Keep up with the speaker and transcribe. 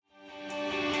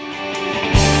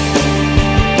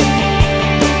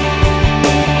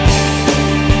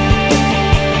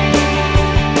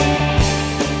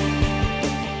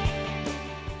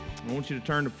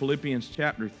turn to Philippians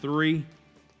chapter 3.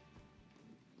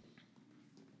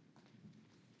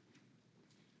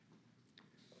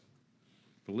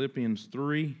 Philippians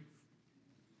 3.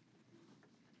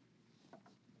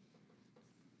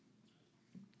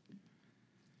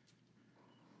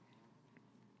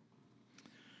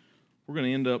 We're going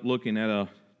to end up looking at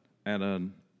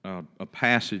a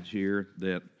passage here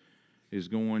that is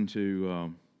going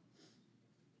to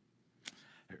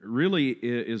really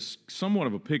is somewhat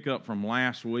of a pickup from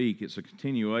last week. It's a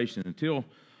continuation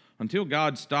until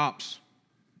God stops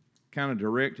kind of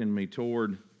directing me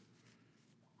toward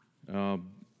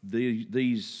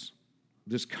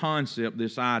this concept,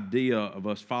 this idea of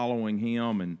us following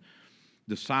Him and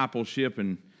discipleship,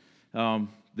 and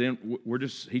then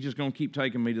He's just going to keep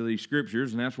taking me to these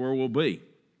scriptures, and that's where we'll be.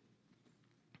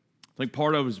 I think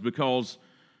part of it is because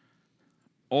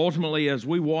ultimately, as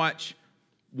we watch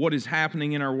what is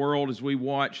happening in our world, as we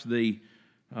watch the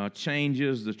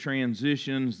changes, the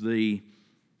transitions,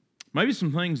 maybe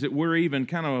some things that we're even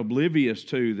kind of oblivious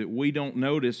to, that we don't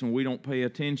notice and we don't pay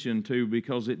attention to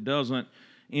because it doesn't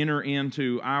enter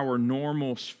into our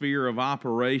normal sphere of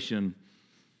operation,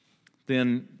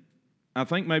 then I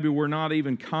think maybe we're not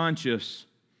even conscious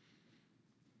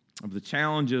of the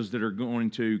challenges that are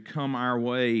going to come our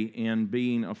way in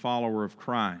being a follower of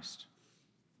Christ.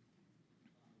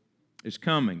 It's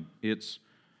coming. It's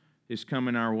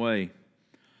coming our way.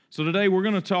 So today we're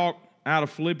going to talk out of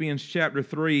Philippians chapter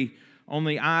 3 on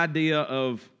the idea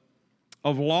of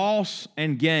loss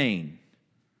and gain.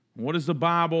 What does the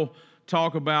Bible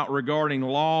talk about regarding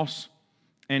loss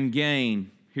and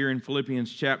gain here in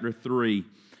Philippians chapter 3?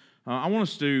 I want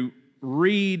us to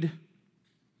read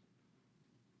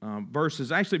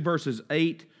verses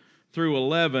 8 through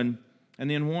 11, and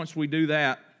then once we do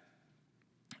that,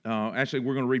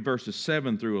 we're going to read verses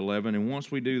 7 through 11, and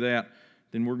once we do that,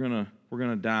 then we're going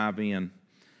to dive in.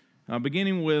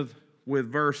 Beginning with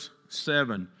verse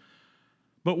 7.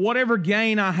 But whatever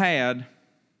gain I had,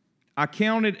 I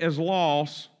counted as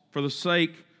loss for the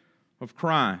sake of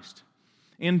Christ.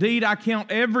 Indeed, I count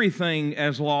everything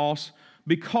as loss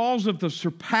because of the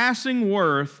surpassing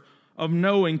worth of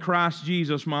knowing Christ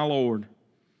Jesus my Lord.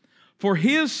 For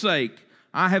His sake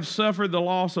I have suffered the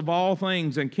loss of all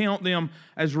things and count them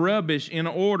as rubbish in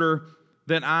order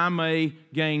that I may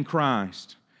gain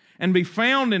Christ and be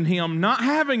found in Him, not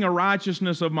having a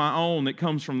righteousness of my own that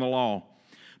comes from the law,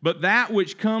 but that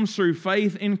which comes through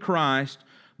faith in Christ,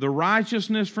 the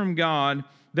righteousness from God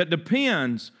that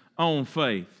depends on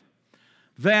faith,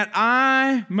 that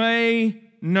I may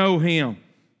know Him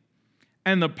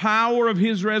and the power of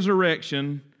His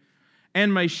resurrection,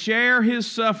 and may share His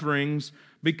sufferings,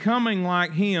 becoming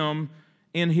like Him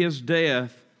in His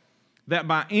death, that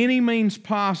by any means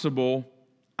possible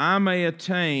I may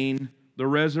attain the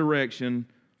resurrection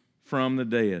from the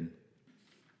dead.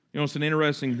 You know, it's an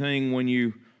interesting thing when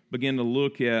you begin to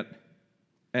look at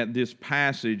this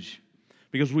passage,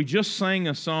 because we just sang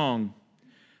a song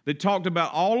that talked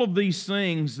about all of these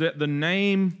things that the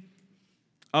name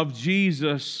of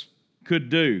Jesus could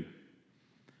do.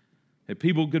 That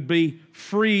people could be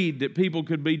freed, that people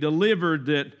could be delivered,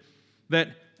 that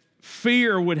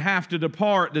fear would have to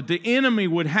depart, that the enemy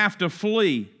would have to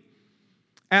flee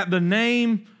at the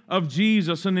name of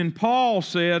Jesus. And then Paul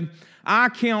said, I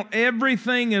count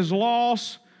everything as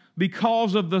loss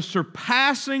because of the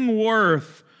surpassing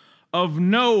worth of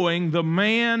knowing the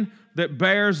man that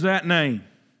bears that name.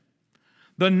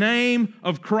 The name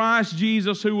of Christ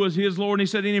Jesus, who was His Lord. And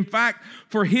he said, and in fact,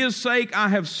 for His sake I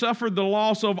have suffered the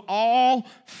loss of all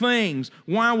things.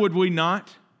 Why would we not?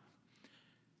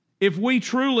 If we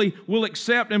truly will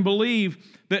accept and believe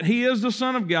that He is the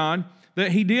Son of God,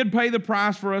 that He did pay the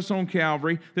price for us on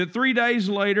Calvary, that 3 days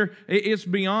later, it's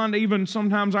beyond even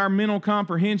sometimes our mental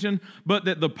comprehension, but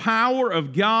that the power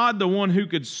of God, the one who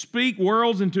could speak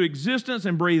worlds into existence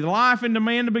and breathe life into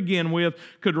man to begin with,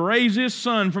 could raise His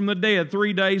Son from the dead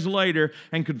 3 days later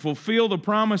and could fulfill the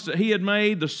promise that He had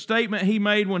made, the statement He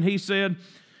made when He said,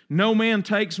 no man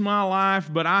takes my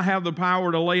life, but I have the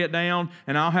power to lay it down,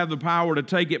 and I'll have the power to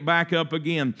take it back up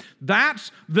again. That's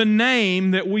the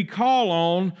name that we call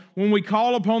on when we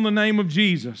call upon the name of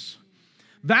Jesus.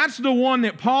 That's the one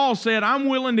that Paul said, I'm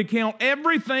willing to count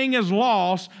everything as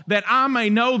loss that I may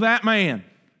know that man.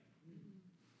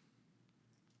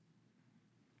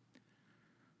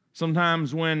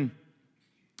 Sometimes when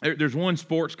there's one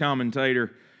sports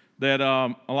commentator that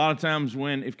a lot of times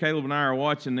if Caleb and I are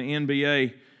watching the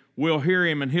NBA, we'll hear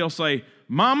him and he'll say,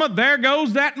 Mama, there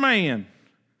goes that man.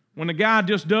 When the guy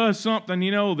just does something,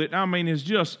 is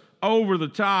just over the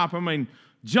top.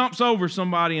 Jumps over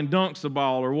somebody and dunks the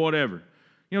ball or whatever.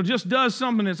 just does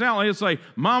something that's out, he'll say,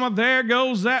 Mama, there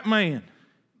goes that man.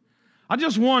 I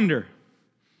just wonder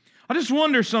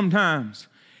sometimes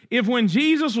if when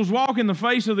Jesus was walking the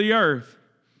face of the earth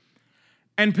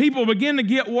and people begin to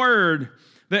get word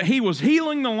that he was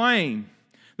healing the lame,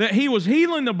 that he was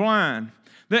healing the blind,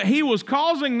 that he was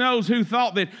causing those who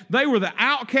thought that they were the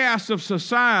outcasts of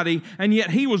society, and yet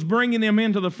he was bringing them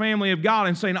into the family of God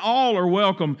and saying, all are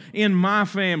welcome in my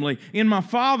family. In my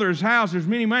Father's house, there's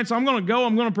many mansions. I'm going to go.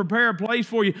 I'm going to prepare a place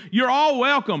for you. You're all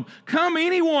welcome. Come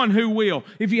anyone who will.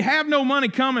 If you have no money,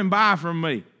 come and buy from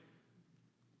me.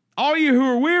 All you who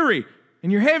are weary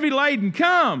and you're heavy laden,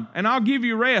 come and I'll give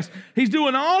you rest. He's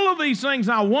doing all of these things.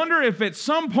 And I wonder if at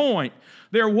some point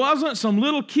there wasn't some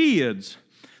little kids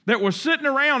that were sitting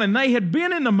around and they had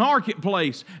been in the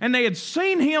marketplace and they had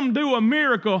seen him do a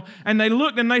miracle and they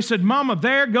looked and they said, Mama,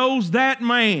 there goes that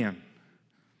man.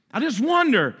 I just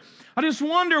wonder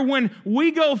when we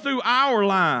go through our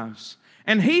lives,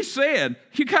 and he said,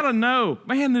 you got to know,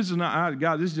 man, this is not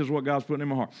God, this is just what God's putting in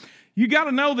my heart. You got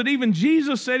to know that even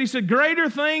Jesus said, he said, greater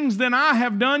things than I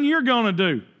have done, you're going to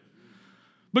do.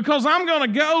 Because I'm going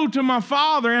to go to my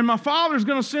Father, and my Father's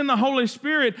going to send the Holy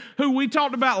Spirit, who we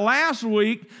talked about last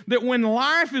week, that when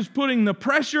life is putting the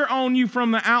pressure on you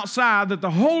from the outside, that the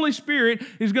Holy Spirit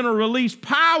is going to release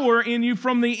power in you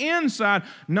from the inside,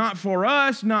 not for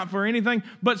us, not for anything,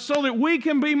 but so that we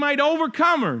can be made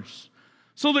overcomers,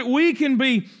 so that we can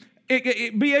be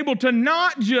able to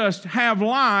not just have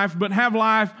life, but have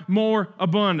life more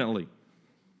abundantly.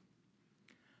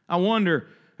 I wonder,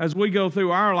 as we go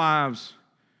through our lives,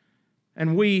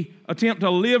 and we attempt to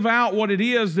live out what it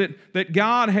is that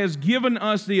God has given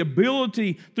us the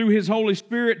ability through His Holy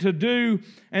Spirit to do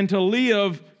and to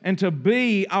live and to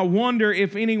be, I wonder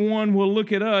if anyone will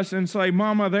look at us and say,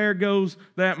 Mama, there goes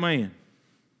that man.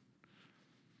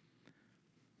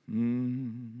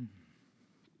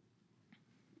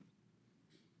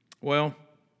 Well,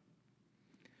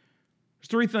 there's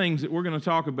three things that we're going to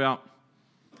talk about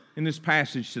in this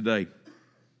passage today.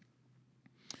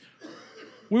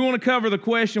 We want to cover the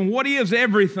question, what is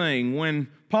everything? When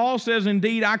Paul says,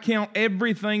 indeed, I count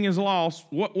everything as loss,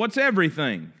 what's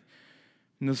everything?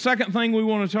 And the second thing we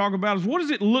want to talk about is, what does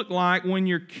it look like when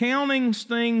you're counting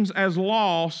things as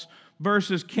loss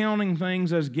versus counting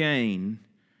things as gain?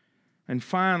 And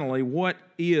finally, what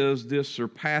is this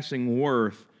surpassing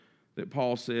worth that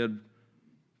Paul said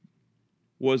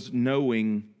was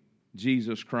knowing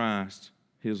Jesus Christ,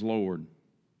 his Lord?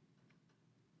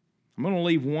 I'm going to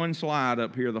leave one slide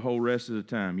up here the whole rest of the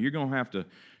time. You're going to have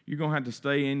to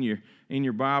stay in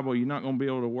your Bible. You're not going to be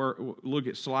able to look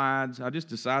at slides. I just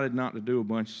decided not to do a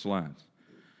bunch of slides.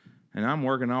 And I'm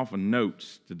working off of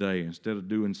notes today instead of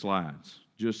doing slides,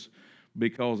 just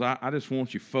because I just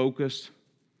want you focused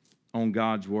on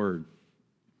God's Word.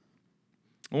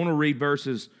 I want to read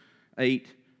verses 8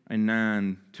 and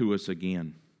 9 to us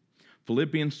again.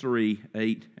 Philippians 3,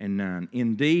 8 and 9.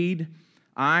 Indeed,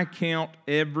 I count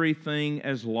everything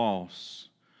as loss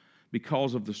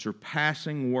because of the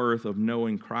surpassing worth of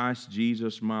knowing Christ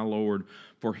Jesus my Lord.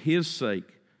 For His sake,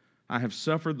 I have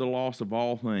suffered the loss of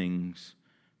all things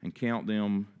and count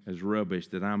them as rubbish,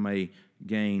 that I may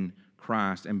gain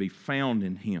Christ and be found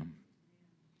in Him.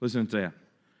 Listen to that.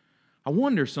 I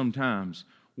wonder sometimes,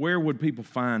 where would people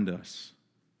find us?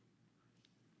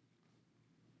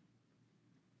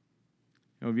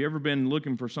 Have you ever been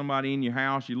looking for somebody in your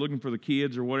house? You're looking for the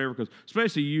kids or whatever, because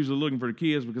especially you're usually looking for the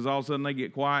kids because all of a sudden they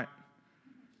get quiet.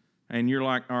 And you're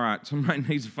like, all right, somebody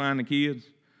needs to find the kids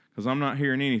because I'm not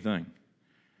hearing anything.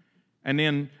 And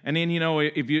then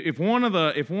if one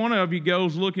of you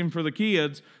goes looking for the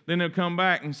kids, then they'll come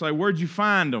back and say, where'd you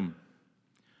find them?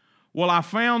 Well, I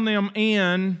found them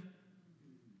in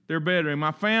their bedroom.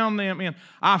 I found them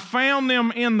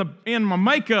in my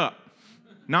makeup.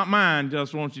 Not mine,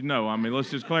 just want you to know. I mean, let's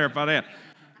just clarify that.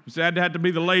 So it had to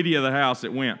be the lady of the house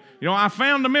that went. I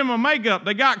found them in my makeup.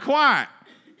 They got quiet.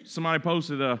 Somebody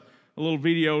posted a little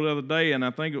video the other day, and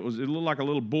I think it looked like a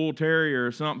little bull terrier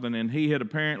or something, and he had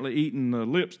apparently eaten the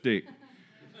lipstick.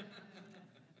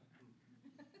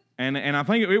 And I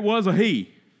think it was a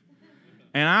he.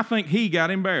 And I think he got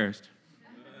embarrassed.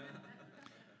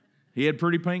 He had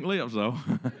pretty pink lips, though.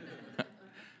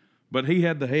 But he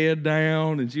had the head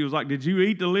down, and she was like, did you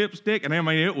eat the lipstick? And I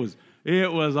mean,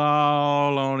 it was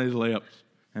all on his lips.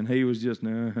 And he was just,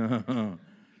 I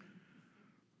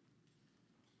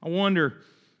wonder,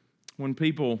 when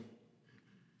people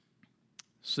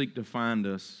seek to find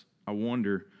us, I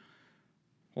wonder,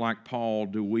 like Paul,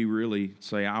 do we really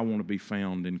say, I want to be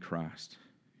found in Christ?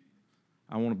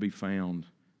 I want to be found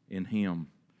in Him.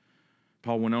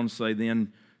 Paul went on to say,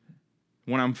 then,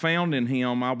 when I'm found in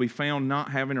him, I'll be found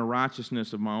not having a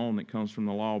righteousness of my own that comes from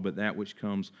the law, but that which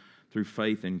comes through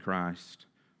faith in Christ.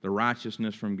 The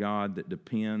righteousness from God that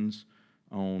depends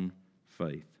on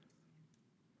faith.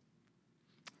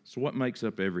 So what makes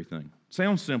up everything?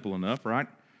 Sounds simple enough, right?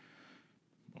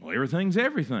 Well, everything's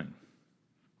everything.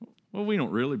 Well, we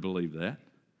don't really believe that.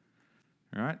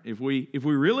 All right? If we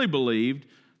really believed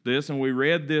this and we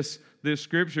read this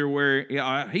scripture where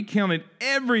he counted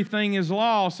everything as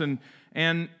loss,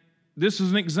 and this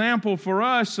is an example for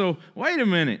us, so wait a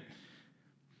minute.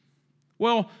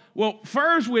 Well,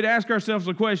 first we'd ask ourselves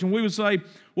the question. We would say,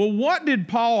 well, what did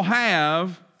Paul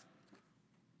have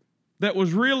that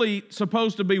was really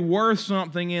supposed to be worth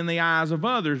something in the eyes of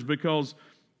others? Because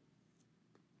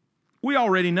we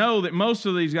already know that most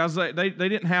of these guys, they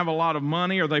didn't have a lot of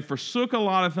money, or they forsook a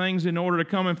lot of things in order to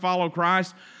come and follow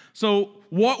Christ. So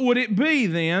what would it be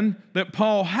then that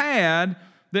Paul had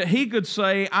that he could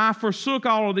say, I forsook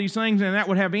all of these things, and that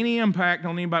would have any impact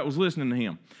on anybody that was listening to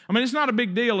him? I mean, it's not a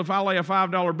big deal if I lay a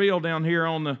 $5 bill down here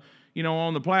on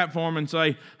the platform and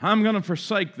say, I'm going to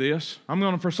forsake this. I'm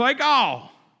going to forsake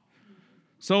all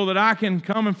so that I can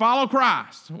come and follow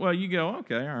Christ. Well, you go,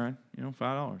 okay, all right,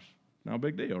 $5. No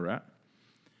big deal, right?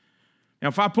 Now,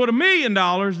 if I put $1 million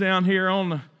down here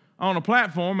on a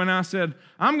platform and I said,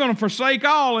 I'm going to forsake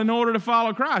all in order to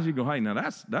follow Christ, you go, hey, now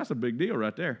that's a big deal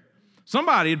right there.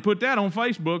 Somebody had put that on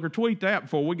Facebook or tweet that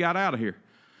before we got out of here.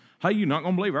 Hey, you're not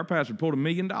going to believe our pastor pulled $1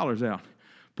 million out.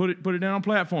 Put it down on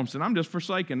platform. Said, I'm just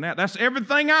forsaking that. That's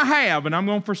everything I have, and I'm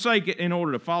going to forsake it in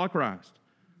order to follow Christ.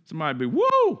 Somebody would be,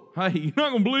 whoa, hey, you're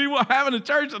not going to believe what happened in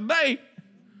church today.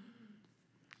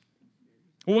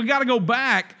 Well, we got to go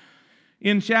back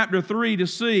in chapter 3 to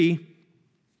see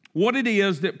what it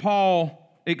is that Paul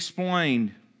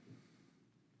explained.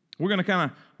 We're going to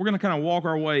kind of walk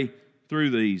our way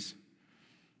through these.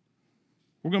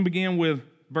 We're going to begin with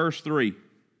verse 3.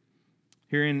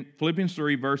 Here in Philippians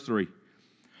 3, verse 3.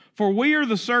 For we are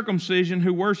the circumcision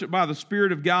who worship by the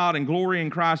Spirit of God and glory in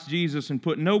Christ Jesus and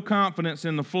put no confidence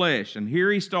in the flesh. And here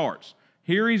he starts.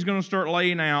 Here he's going to start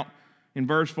laying out in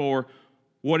verse 4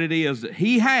 what it is that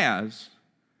he has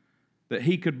that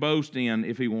he could boast in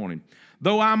if he wanted.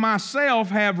 Though I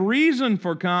myself have reason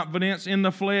for confidence in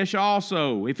the flesh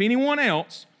also. If anyone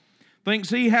else thinks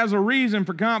he has a reason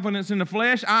for confidence in the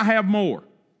flesh, I have more.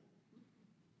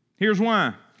 Here's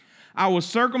why. I was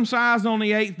circumcised on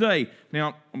the 8th day.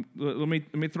 Now, let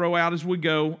me throw out as we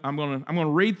go. I'm going to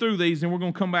read through these, and we're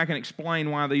going to come back and explain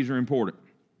why these are important.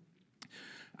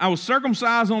 I was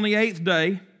circumcised on the 8th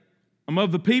day. I'm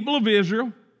of the people of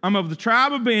Israel. I'm of the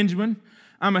tribe of Benjamin.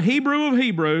 I'm a Hebrew of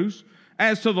Hebrews.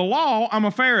 As to the law, I'm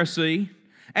a Pharisee.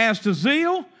 As to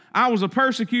zeal, I was a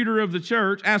persecutor of the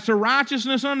church. As to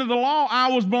righteousness under the law,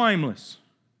 I was blameless.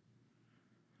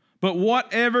 But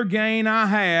whatever gain I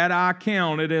had, I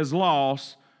counted as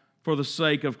loss for the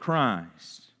sake of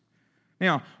Christ.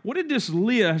 Now, what did this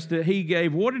list that he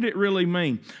gave, what did it really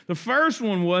mean? The first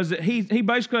one was that he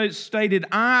basically stated,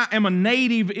 I am a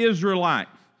native Israelite.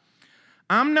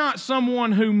 I'm not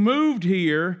someone who moved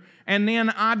here and then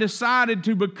I decided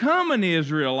to become an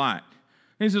Israelite.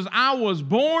 He says, I was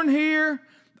born here.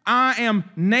 I am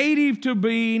native to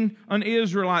being an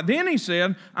Israelite. Then he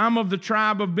said, I'm of the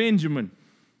tribe of Benjamin.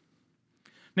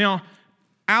 Now,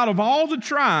 out of all the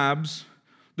tribes,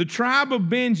 the tribe of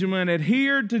Benjamin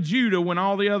adhered to Judah when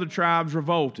all the other tribes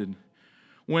revolted.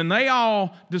 When they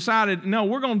all decided, no,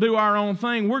 we're going to do our own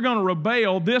thing, we're going to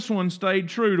rebel, this one stayed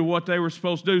true to what they were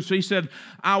supposed to do. So he said,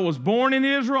 I was born in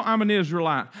Israel, I'm an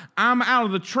Israelite. I'm out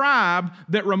of the tribe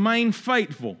that remained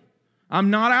faithful. I'm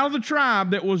not out of the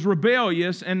tribe that was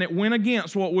rebellious and that went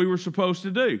against what we were supposed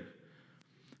to do.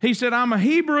 He said, I'm a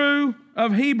Hebrew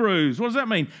of Hebrews. What does that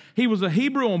mean? He was a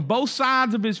Hebrew on both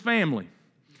sides of his family,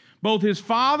 both his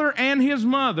father and his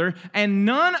mother, and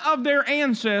none of their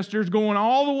ancestors going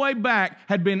all the way back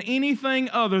had been anything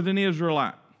other than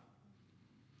Israelite.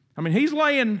 I mean, he's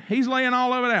laying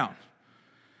all of it out.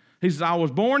 He says, I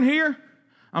was born here.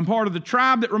 I'm part of the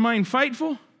tribe that remained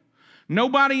faithful.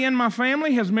 Nobody in my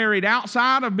family has married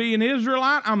outside of being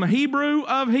Israelite. I'm a Hebrew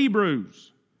of Hebrews.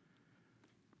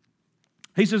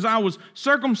 He says, I was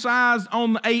circumcised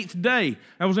on the 8th day.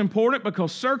 That was important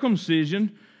because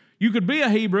circumcision, you could be a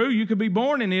Hebrew, you could be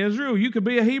born in Israel, you could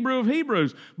be a Hebrew of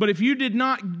Hebrews. But if you did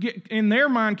not, in their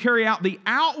mind, carry out the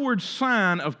outward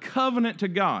sign of covenant to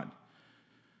God.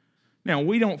 Now,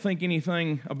 we don't think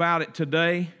anything about it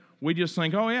today. We just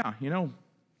think, oh yeah,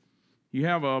 you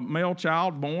have a male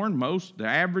child born, the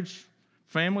average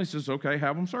family says, okay,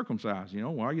 have them circumcised,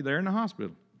 while you're there in the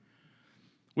hospital.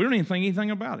 We don't even think anything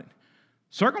about it.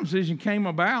 Circumcision came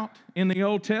about in the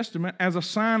Old Testament as a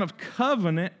sign of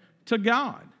covenant to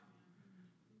God.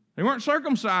 They weren't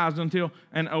circumcised until,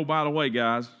 and oh, by the way,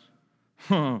 guys,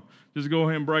 just go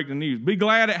ahead and break the news. Be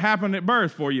glad it happened at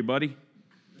birth for you, buddy.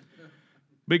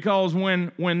 Because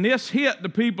when this hit the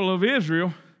people of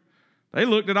Israel, they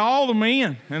looked at all the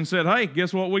men and said, hey,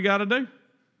 guess what we got to do?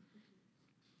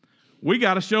 We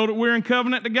got to show that we're in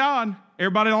covenant to God.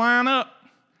 Everybody line up.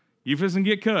 You fixing to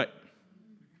get cut.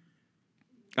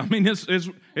 I mean, it's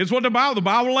what the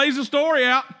Bible lays the story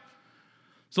out.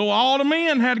 So all the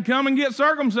men had to come and get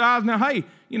circumcised. Now, hey,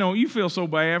 you feel so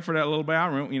bad for that little boy. I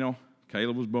remember,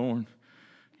 Caleb was born.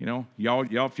 Y'all,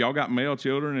 if y'all got male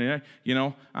children,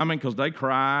 because they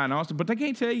cry and all stuff, but they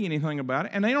can't tell you anything about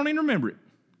it, and they don't even remember it.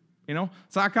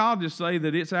 Psychologists say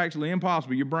that it's actually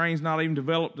impossible. Your brain's not even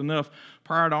developed enough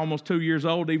prior to almost 2 years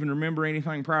old to even remember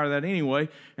anything prior to that anyway,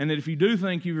 and that if you do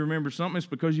think you remember something, it's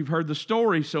because you've heard the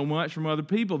story so much from other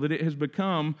people that it has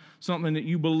become something that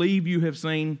you believe you have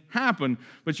seen happen,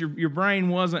 but your brain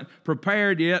wasn't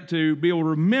prepared yet to be able to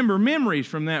remember memories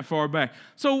from that far back.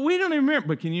 So we don't even remember,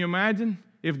 but can you imagine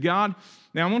if God...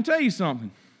 Now, I'm going to tell you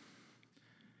something.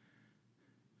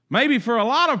 Maybe for a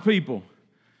lot of people,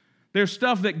 there's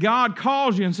stuff that God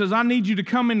calls you and says, I need you to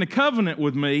come into covenant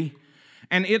with me,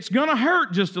 and it's going to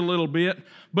hurt just a little bit,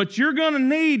 but you're going to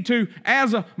need to,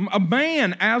 as a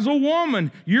man, as a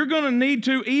woman, you're going to need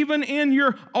to, even in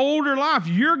your older life,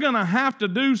 you're going to have to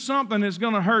do something that's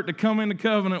going to hurt to come into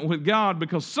covenant with God,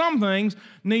 because some things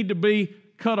need to be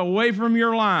cut away from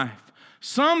your life.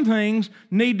 Some things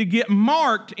need to get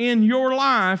marked in your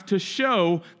life to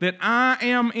show that I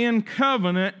am in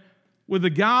covenant with the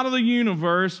God of the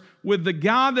universe, with the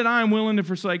God that I am willing to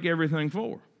forsake everything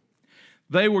for.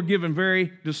 They were given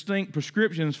very distinct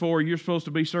prescriptions for, you're supposed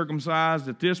to be circumcised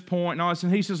at this point and all this.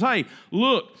 And he says, hey,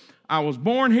 look, I was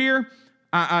born here.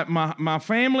 My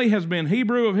family has been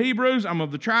Hebrew of Hebrews. I'm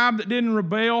of the tribe that didn't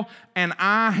rebel. And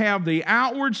I have the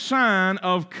outward sign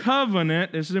of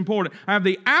covenant. This is important. I have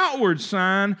the outward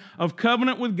sign of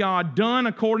covenant with God done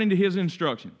according to his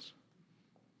instructions.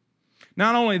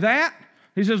 Not only that,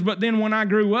 he says, but then when I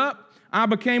grew up, I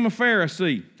became a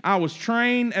Pharisee. I was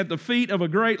trained at the feet of a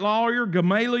great lawyer,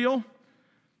 Gamaliel.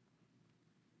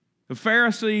 The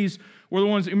Pharisees were the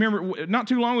ones, remember, not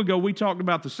too long ago we talked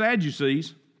about the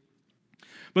Sadducees.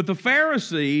 But the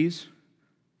Pharisees,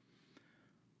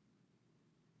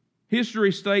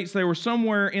 history states they were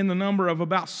somewhere in the number of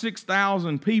about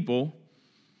 6,000 people.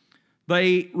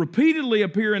 They repeatedly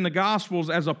appear in the Gospels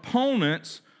as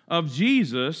opponents of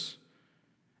Jesus,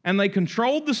 and they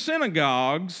controlled the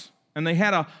synagogues, and they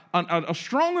had a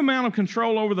strong amount of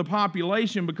control over the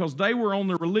population because they were on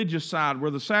the religious side,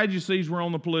 where the Sadducees were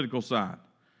on the political side.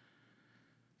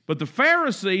 But the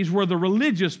Pharisees were the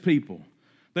religious people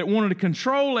that wanted to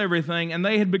control everything, and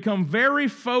they had become very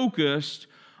focused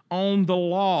on the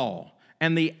law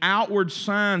and the outward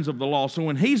signs of the law. So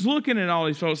when he's looking at all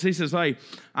these folks, he says, hey,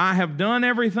 I have done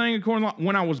everything according to law.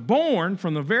 When I was born,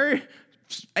 from the very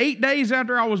 8 days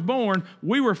after I was born,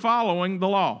 we were following the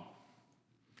law.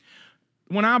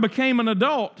 When I became an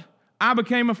adult, I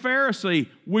became a Pharisee.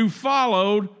 We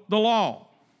followed the law.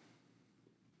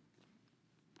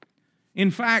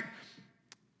 In fact,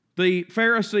 the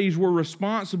Pharisees were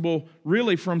responsible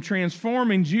really from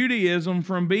transforming Judaism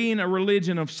from being a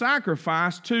religion of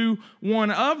sacrifice to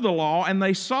one of the law, and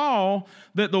they saw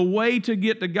that the way to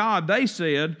get to God, they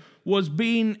said, was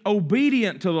being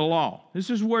obedient to the law. This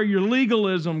is where your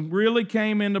legalism really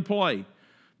came into play,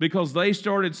 because they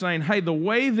started saying, hey, the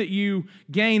way that you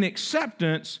gain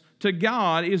acceptance to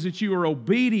God is that you are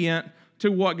obedient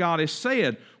to what God has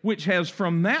said, which has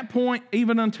from that point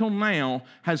even until now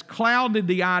has clouded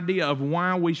the idea of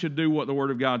why we should do what the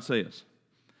Word of God says.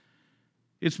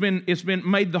 It's been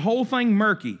made the whole thing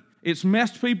murky. It's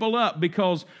messed people up,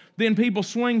 because then people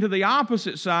swing to the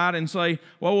opposite side and say,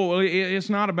 well, it's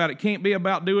not about, it can't be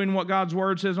about doing what God's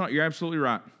Word says. No, you're absolutely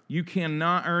right. You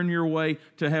cannot earn your way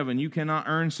to heaven. You cannot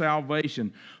earn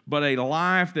salvation. But a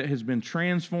life that has been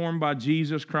transformed by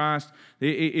Jesus Christ.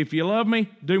 If you love me,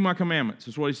 do my commandments.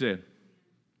 That's what he said.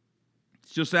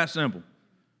 It's just that simple.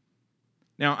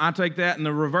 Now, I take that, and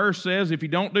the reverse says, if you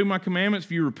don't do my commandments,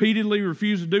 if you repeatedly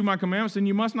refuse to do my commandments, then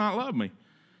you must not love me.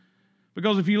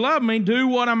 Because if you love me, do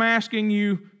what I'm asking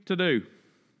you to do.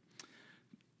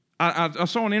 I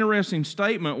saw an interesting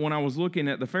statement when I was looking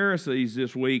at the Pharisees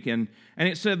this week, and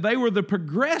it said they were the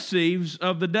progressives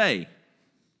of the day.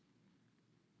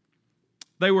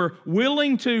 They were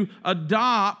willing to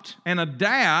adopt and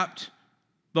adapt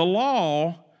the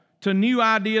law to new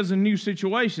ideas and new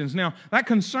situations. Now, that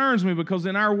concerns me, because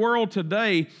in our world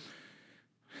today,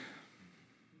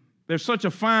 there's such a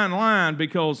fine line,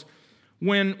 because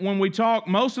when we talk,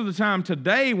 most of the time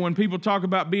today, when people talk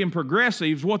about being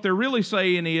progressives, what they're really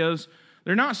saying is,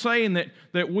 they're not saying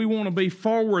that we want to be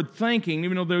forward-thinking,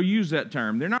 even though they'll use that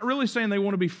term. They're not really saying they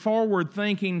want to be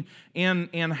forward-thinking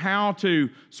in how to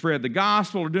spread the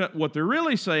gospel or do it. What they're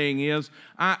really saying is,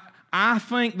 I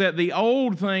think that the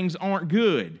old things aren't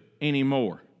good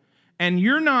anymore. And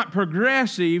you're not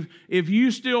progressive if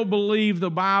you still believe the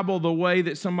Bible the way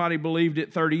that somebody believed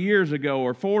it 30 years ago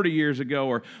or 40 years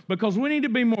ago, because we need to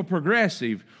be more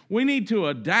progressive. We need to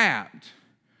adapt.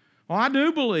 Well, I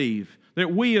do believe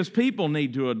that we as people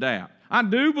need to adapt. I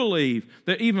do believe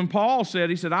that even Paul said,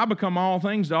 he said, I become all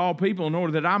things to all people in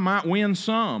order that I might win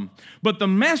some. But the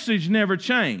message never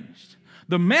changed.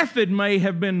 The method may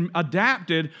have been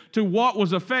adapted to what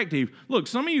was effective. Look,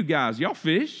 some of you guys, y'all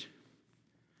fish.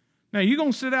 Now, you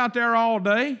going to sit out there all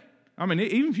day? I mean,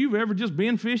 even if you've ever just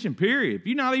been fishing, period, if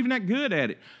you're not even that good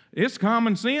at it, it's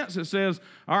common sense that says,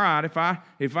 all right, if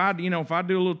I do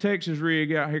a little Texas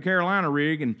rig out here, Carolina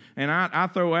rig, and I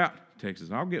throw out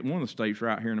Texas, I'll get one of the states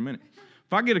right here in a minute.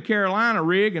 If I get a Carolina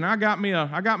rig and I got me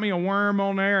a worm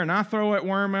on there and I throw that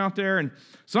worm out there, and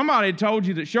somebody had told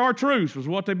you that chartreuse was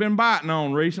what they've been biting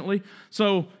on recently,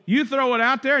 so you throw it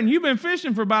out there and you've been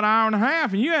fishing for about an hour and a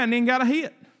half and you hadn't even got a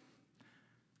hit.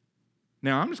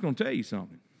 Now, I'm just going to tell you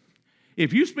something.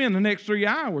 If you spend the next 3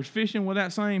 hours fishing with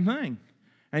that same thing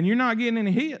and you're not getting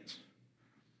any hits,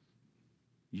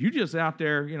 you just out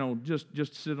there,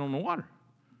 just sit on the water.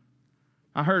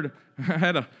 I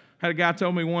had a guy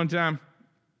told me one time,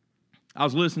 I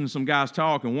was listening to some guys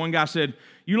talk, and one guy said,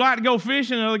 you like to go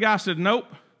fishing? And the other guy said, nope.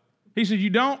 He said,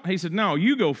 you don't? He said, no,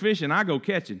 you go fishing, I go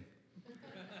catching.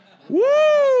 Woo!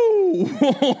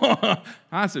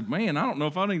 I said, man, I don't know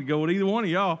if I need to go with either one of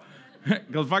y'all.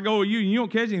 Because if I go with you and you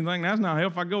don't catch anything, that's not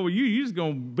help. If I go with you, you're just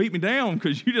going to beat me down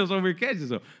because you just over here catching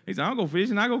stuff. He said, I'll go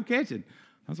fishing, I go catching.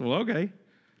 I said, well, okay.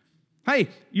 Hey,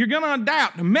 you're going to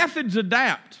adapt. Methods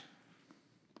adapt.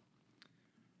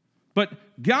 But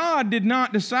God did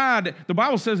not decide. The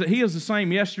Bible says that He is the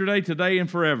same yesterday, today, and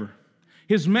forever.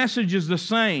 His message is the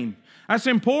same. That's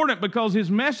important because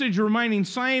His message remaining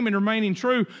same and remaining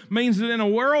true means that in a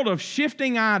world of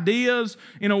shifting ideas,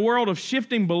 in a world of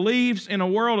shifting beliefs, in a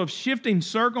world of shifting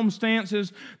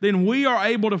circumstances, then we are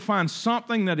able to find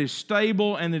something that is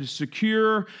stable and that is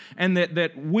secure and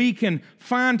that we can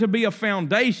find to be a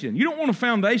foundation. You don't want a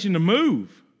foundation to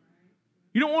move.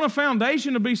 You don't want a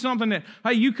foundation to be something that,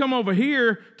 hey, you come over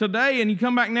here today and you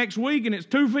come back next week and it's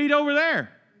 2 feet over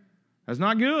there. That's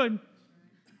not good.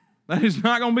 That is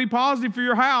not going to be positive for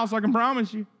your house, I can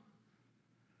promise you.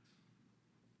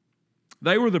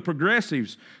 They were the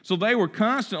progressives, so they were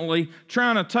constantly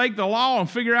trying to take the law and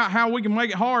figure out how we can make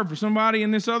it hard for somebody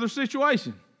in this other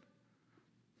situation.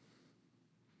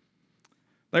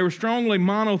 They were strongly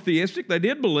monotheistic. They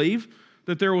did believe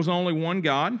that there was only one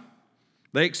God.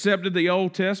 They accepted the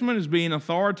Old Testament as being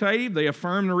authoritative. They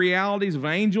affirmed the realities of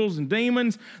angels and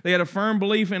demons. They had a firm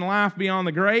belief in life beyond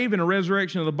the grave and a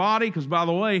resurrection of the body, because, by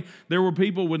the way, there were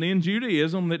people within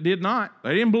Judaism that did not.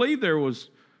 They didn't believe there was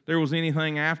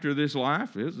anything after this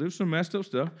life. There's some messed up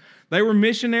stuff. They were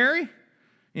missionary.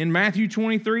 In Matthew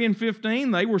 23 and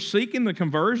 15, they were seeking the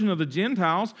conversion of the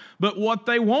Gentiles, but what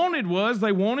they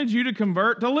wanted you to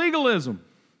convert to legalism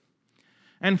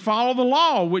and follow the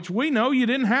law, which we know you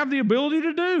didn't have the ability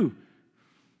to do.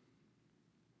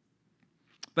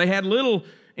 They had little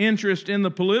interest in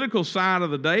the political side of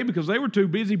the day because they were too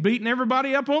busy beating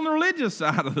everybody up on the religious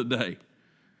side of the day.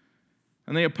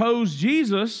 And they opposed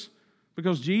Jesus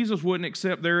because Jesus wouldn't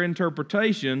accept their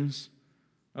interpretations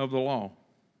of the law.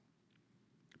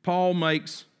 Paul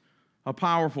makes a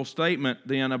powerful statement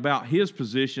then about his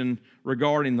position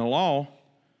regarding the law.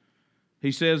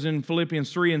 He says in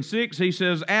Philippians 3 and 6, he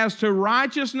says, as to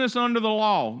righteousness under the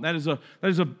law,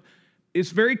 it's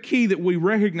very key that we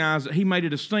recognize that he made a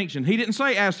distinction. He didn't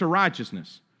say as to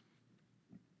righteousness.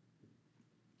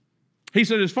 He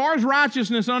said, as far as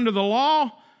righteousness under the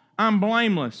law, I'm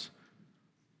blameless.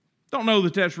 Don't know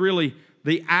that that's really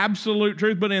the absolute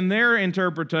truth, but in their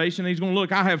interpretation, he's going to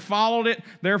look, I have followed it,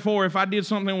 therefore if I did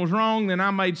something that was wrong, then I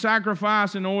made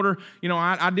sacrifice in order,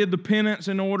 I did the penance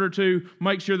in order to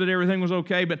make sure that everything was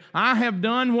okay, but I have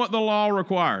done what the law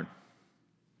required.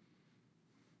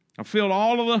 I filled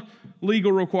all of the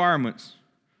legal requirements.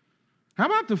 How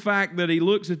about the fact that he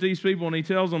looks at these people and he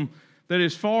tells them that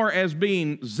as far as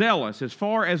being zealous, as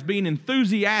far as being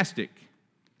enthusiastic,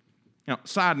 now,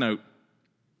 side note,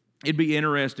 it'd be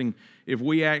interesting if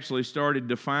we actually started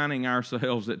defining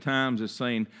ourselves at times as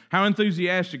saying, how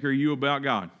enthusiastic are you about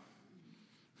God?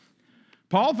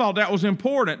 Paul thought that was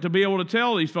important to be able to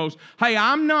tell these folks, hey,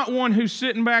 I'm not one who's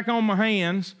sitting back on my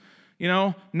hands,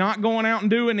 not going out and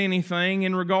doing anything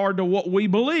in regard to what we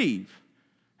believe.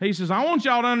 He says, I want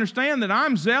y'all to understand that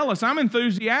I'm zealous, I'm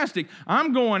enthusiastic,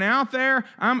 I'm going out there.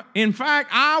 In fact,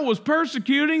 I was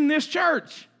persecuting this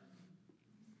church.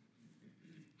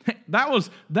 That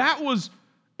was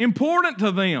important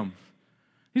to them.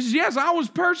 He says, yes, I was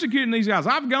persecuting these guys.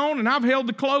 I've gone and I've held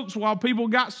the cloaks while people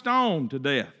got stoned to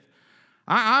death.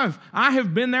 I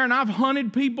have been there and I've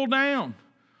hunted people down.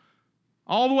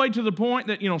 All the way to the point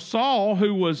that, Saul,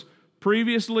 who was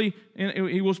previously,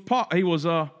 he was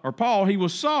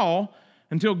Saul,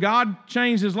 until God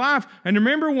changed his life. And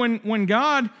remember when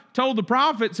God told the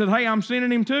prophet, said, hey, I'm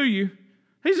sending him to you.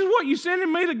 He said, what, you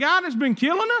sending me the guy that's been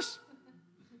killing us?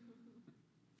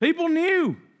 People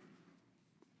knew.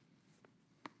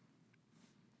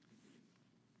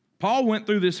 Paul went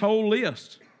through this whole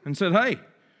list and said, hey,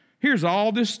 here's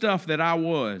all this stuff that I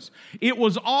was. It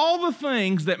was all the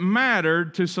things that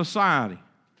mattered to society.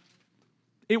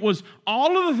 It was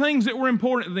all of the things that were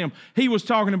important to them. He was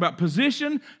talking about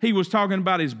position. He was talking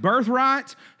about his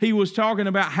birthrights. He was talking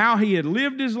about how he had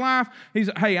lived his life. He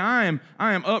said, hey, I am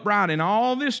upright in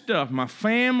all this stuff. My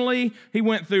family. He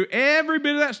went through every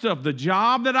bit of that stuff. The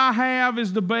job that I have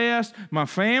is the best. My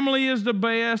family is the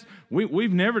best.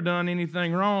 We've never done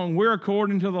anything wrong. We're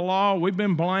according to the law. We've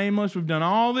been blameless. We've done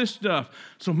all this stuff.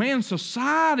 So, man,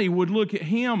 society would look at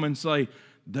him and say,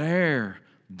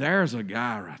 there's a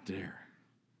guy right there.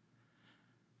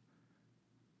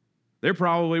 There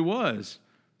probably was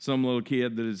some little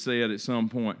kid that had said at some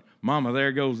point, Mama,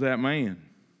 there goes that man.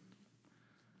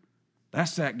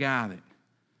 That's that guy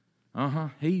that,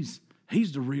 he's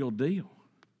the real deal.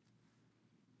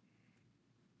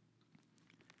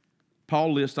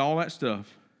 Paul lists all that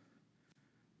stuff,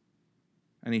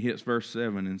 and he hits verse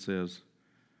 7 and says,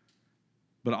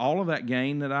 but all of that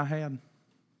gain that I had,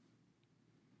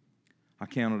 I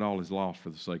counted all as loss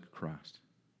for the sake of Christ.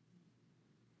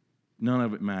 None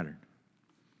of it mattered.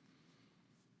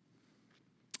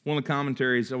 One of the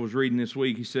commentaries I was reading this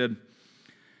week, he said,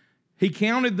 he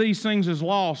counted these things as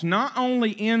loss, not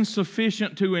only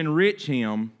insufficient to enrich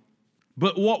him,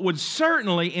 but what would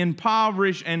certainly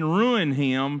impoverish and ruin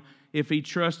him if he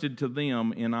trusted to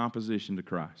them in opposition to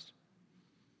Christ.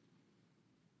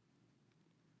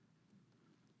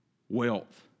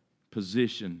 Wealth,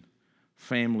 position,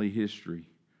 family history,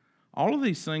 all of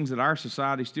these things that our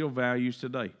society still values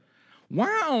today.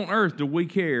 Why on earth do we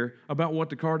care about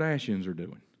what the Kardashians are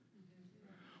doing?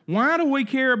 Why do we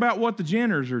care about what the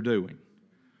Jenners are doing?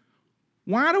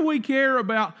 Why do we care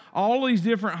about all these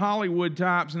different Hollywood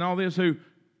types and all this who,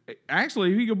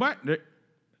 actually, if you go back,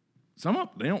 some of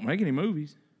them, they don't make any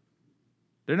movies.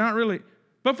 They're not really,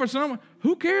 but for some,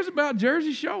 who cares about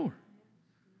Jersey Shore?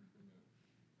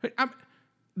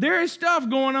 There is stuff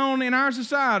going on in our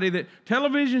society, that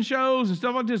television shows and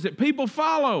stuff like this, that people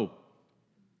follow.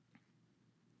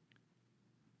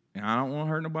 And I don't want to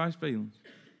hurt nobody's feelings.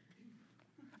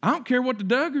 I don't care what the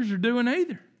Duggars are doing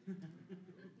either.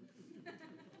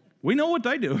 We know what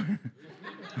they do.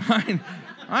 I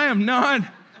am not.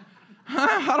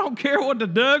 I don't care what the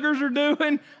Duggars are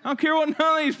doing. I don't care what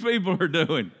none of these people are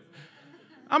doing.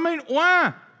 I mean,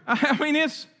 why?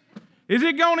 Is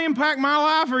it going to impact my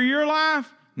life or your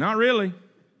life? Not really.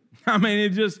 It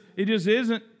just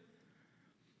isn't.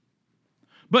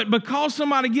 But because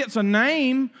somebody gets a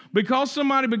name, because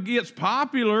somebody gets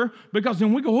popular, because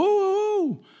then we go,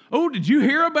 oh, did you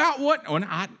hear about what? Well,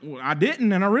 I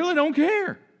didn't, and I really don't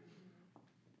care.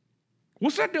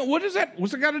 What's that do? What's that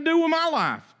got to do with my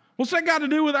life? What's that got to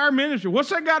do with our ministry? What's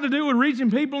that got to do with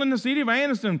reaching people in the city of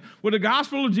Anniston with the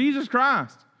gospel of Jesus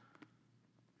Christ?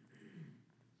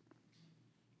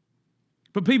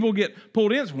 But people get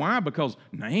pulled in. Why? Because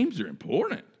names are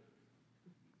important.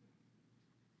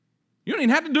 You don't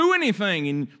even have to do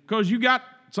anything because you got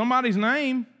somebody's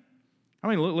name.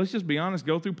 Look, let's just be honest,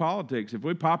 go through politics. If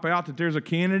we pop out that there's a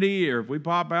Kennedy, or if we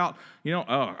pop out,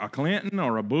 a Clinton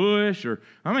or a Bush, it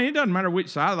doesn't matter which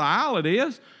side of the aisle it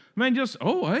is. There's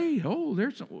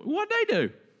what'd they do?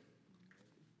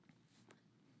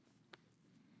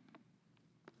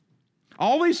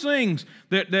 All these things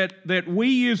that we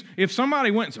use. If somebody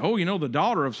went and said, the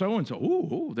daughter of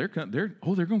so-and-so, they're going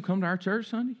to come to our church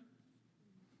Sunday?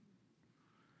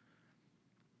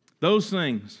 Those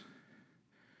things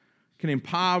can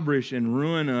impoverish and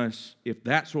ruin us if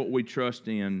that's what we trust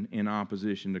in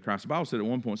opposition to Christ. The Bible said at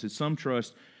one point, some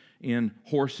trust in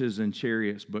horses and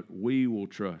chariots, but we will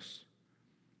trust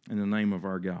in the name of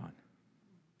our God.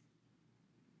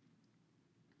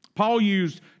 Paul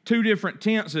used two different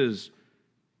tenses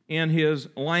in his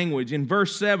language. In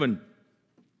verse 7,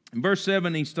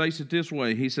 he states it this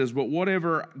way. He says, but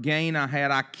whatever gain I had,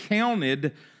 I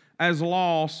counted as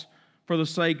loss for the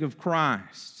sake of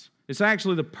Christ. It's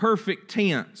actually the perfect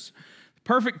tense.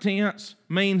 Perfect tense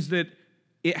means that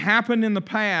it happened in the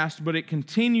past, but it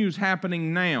continues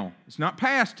happening now. It's not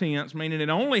past tense, meaning it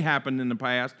only happened in the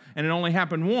past, and it only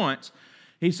happened once.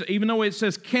 Even though it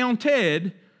says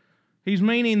counted, he's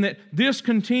meaning that this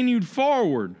continued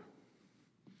forward.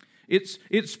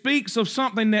 It speaks of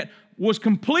something that was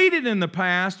completed in the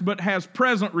past, but has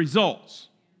present results.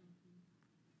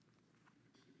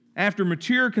 After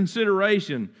mature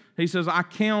consideration, he says, I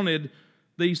counted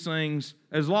these things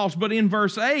as lost. But in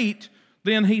verse 8,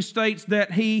 then he states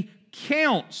that he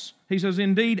counts. He says,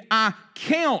 indeed, I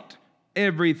count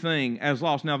everything as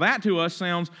lost. Now that to us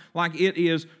sounds like it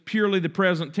is purely the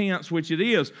present tense, which it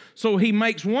is. So he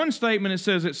makes one statement. It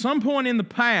says, at some point in the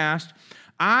past,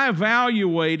 I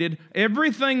evaluated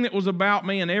everything that was about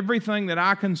me and everything that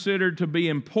I considered to be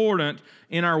important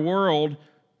in our world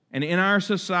and in our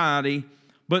society.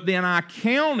 But then I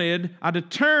counted, I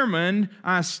determined,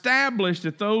 I established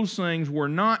that those things were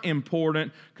not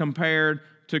important compared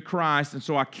to Christ. And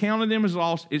so I counted them as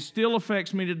lost. It still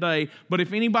affects me today. But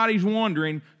if anybody's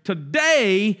wondering,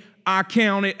 today I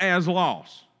count it as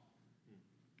lost.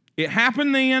 It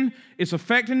happened then, it's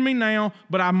affecting me now,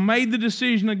 but I made the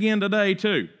decision again today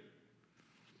too.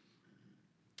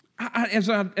 As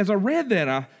I read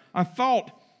that, I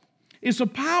thought it's a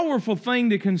powerful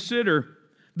thing to consider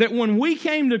that when we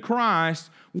came to Christ,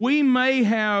 we may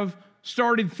have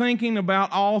started thinking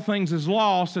about all things as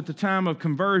lost at the time of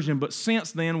conversion, but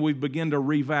since then we've begun to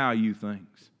revalue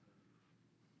things.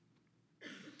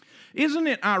 Isn't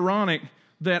it ironic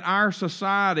that our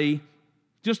society,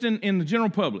 just in the general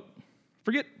public,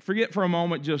 forget for a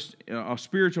moment just a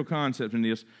spiritual concept in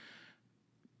this.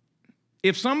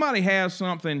 If somebody has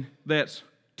something that's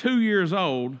 2 years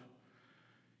old,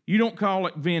 you don't call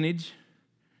it vintage,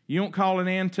 you don't call it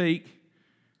antique,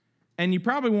 and you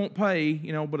probably won't pay,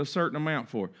 but a certain amount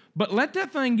for it. But let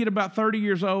that thing get about 30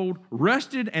 years old,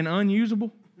 rusted and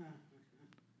unusable,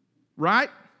 right?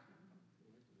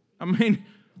 I mean,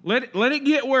 let it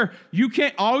get where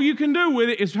all you can do with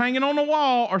it is hang it on the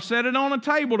wall or set it on a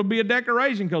table to be a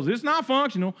decoration because it's not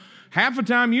functional. Half the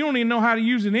time you don't even know how to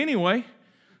use it anyway.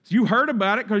 So you heard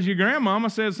about it because your grandmama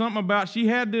said something about she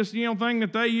had this thing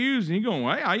that they use, and you're going,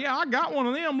 hey, yeah, I got one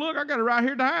of them. Look, I got it right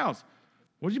here at the house.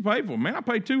 What'd you pay for it? Man, I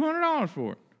paid $200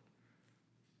 for it.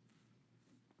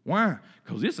 Why?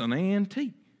 Because it's an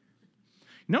antique.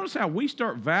 Notice how we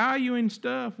start valuing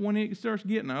stuff when it starts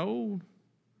getting old.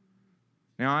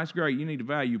 Now, that's great. You need to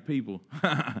value people,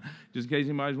 just in case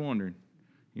anybody's wondering.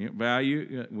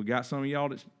 Value. We got some of y'all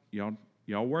that's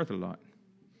y'all worth a lot.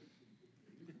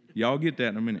 Y'all get that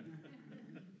in a minute.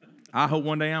 I hope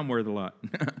one day I'm worth a lot.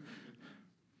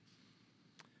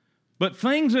 But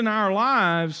things in our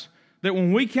lives that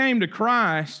when we came to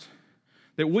Christ,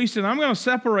 that we said, I'm going to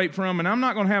separate from and I'm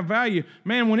not going to have value.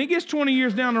 Man, when it gets 20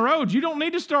 years down the road, you don't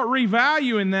need to start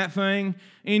revaluing that thing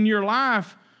in your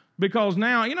life because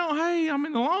now, hey, the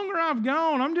longer I've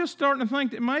gone, I'm just starting to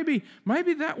think that maybe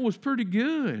that was pretty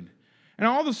good. And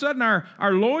all of a sudden,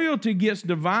 our loyalty gets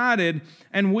divided,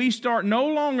 and we start no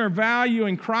longer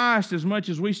valuing Christ as much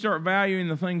as we start valuing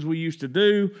the things we used to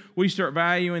do. We start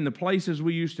valuing the places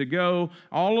we used to go.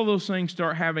 All of those things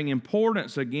start having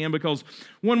importance again, because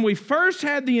when we first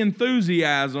had the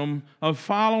enthusiasm of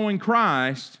following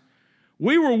Christ,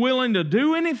 we were willing to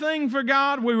do anything for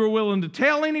God. We were willing to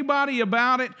tell anybody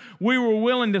about it. We were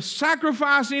willing to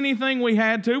sacrifice anything we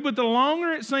had to. But the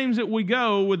longer it seems that we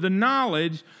go with the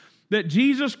knowledge that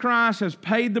Jesus Christ has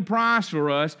paid the price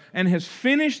for us and has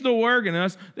finished the work in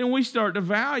us, then we start to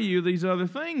value these other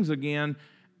things again.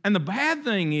 And the bad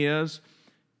thing is,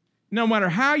 no matter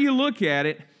how you look at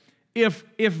it, if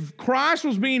Christ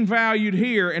was being valued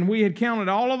here and we had counted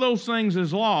all of those things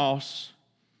as loss,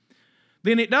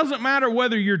 then it doesn't matter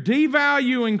whether you're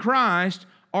devaluing Christ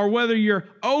or whether you're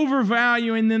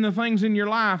overvaluing then the things in your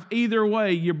life. Either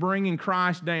way, you're bringing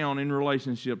Christ down in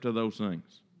relationship to those things.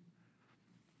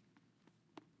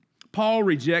 Paul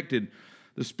rejected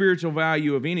the spiritual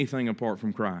value of anything apart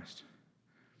from Christ.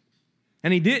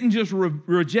 And he didn't just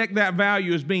reject that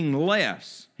value as being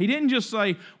less. He didn't just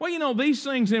say, these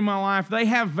things in my life, they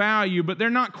have value, but they're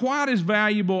not quite as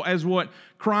valuable as what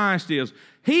Christ is.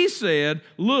 He said,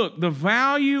 look, the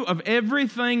value of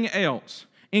everything else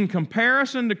in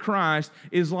comparison to Christ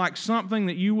is like something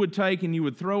that you would take and you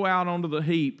would throw out onto the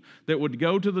heap that would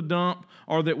go to the dump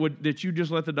or that you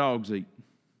just let the dogs eat.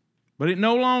 But it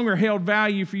no longer held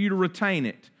value for you to retain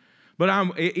it.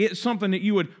 But it's something that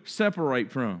you would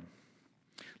separate from.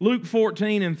 Luke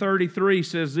 14:33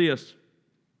 says this.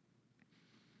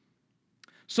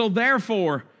 So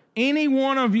therefore, any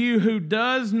one of you who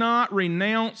does not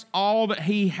renounce all that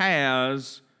he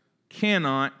has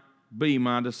cannot be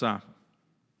my disciple.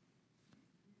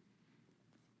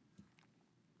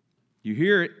 You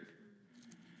hear it.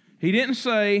 He didn't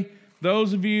say,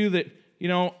 those of you that,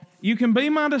 you can be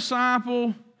my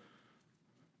disciple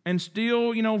and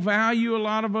still, value a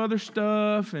lot of other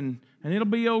stuff and it'll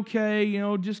be okay,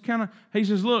 just kind of, he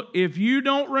says, look, if you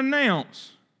don't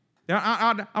renounce,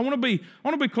 I want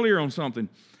to be clear on something,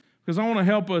 because I want to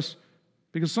help us,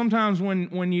 because sometimes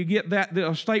when you get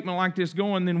a statement like this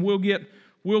going, then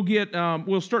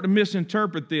we'll start to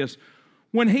misinterpret this.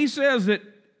 When he says that,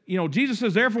 Jesus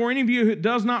says, therefore, any of you who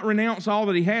does not renounce all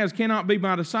that he has cannot be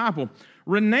my disciple.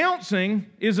 Renouncing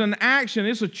is an action.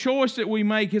 It's a choice that we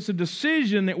make. It's a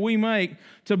decision that we make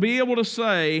to be able to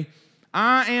say,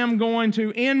 I am going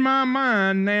to, in my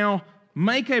mind now,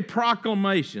 make a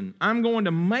proclamation. I'm going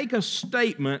to make a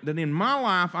statement that in my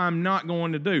life I'm not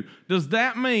going to do. Does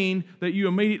that mean that you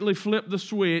immediately flip the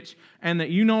switch and that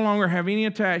you no longer have any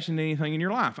attachment to anything in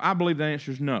your life? I believe the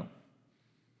answer is no.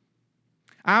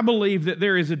 I believe that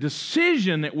there is a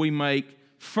decision that we make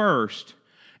first,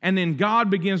 and then God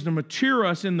begins to mature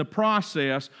us in the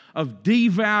process of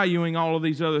devaluing all of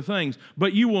these other things.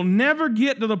 But you will never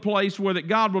get to the place where that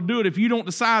God will do it if you don't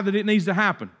decide that it needs to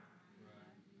happen.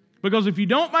 Because if you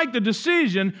don't make the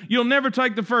decision, you'll never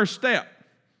take the first step.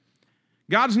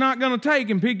 God's not going to take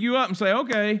and pick you up and say,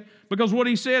 okay, because what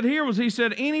he said here was, he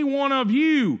said, any one of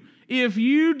you, if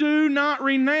you do not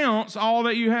renounce all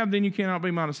that you have, then you cannot be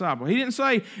my disciple. He didn't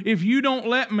say, if you don't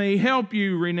let me help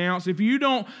you renounce, if you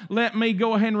don't let me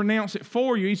go ahead and renounce it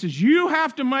for you. He says, you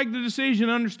have to make the decision,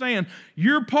 understand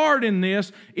your part in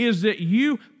this is that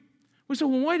you... We say,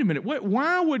 well, wait a minute.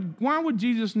 Why would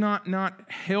Jesus not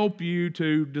help you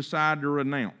to decide to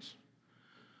renounce?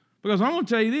 Because I'm going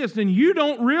to tell you this, then you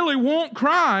don't really want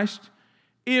Christ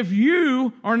if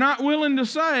you are not willing to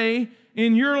say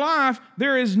in your life,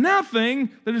 there is nothing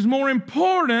that is more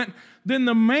important than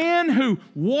the man who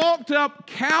walked up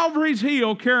Calvary's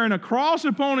hill carrying a cross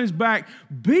upon his back,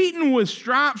 beaten with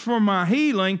stripes for my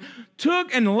healing,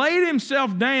 took and laid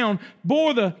himself down,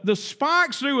 bore the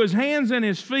spikes through his hands and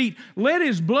his feet, let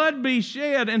his blood be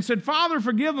shed, and said, Father,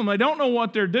 forgive them. They don't know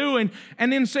what they're doing.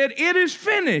 And then said, it is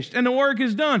finished, and the work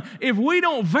is done. If we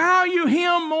don't value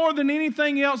him more than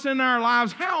anything else in our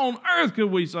lives, how on earth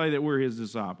could we say that we're his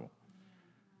disciple?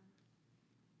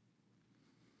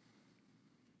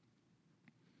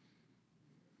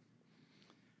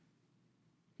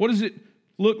 What does it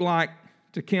look like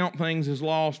to count things as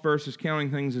loss versus counting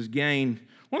things as gain?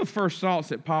 One of the first thoughts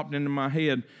that popped into my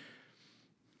head,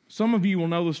 some of you will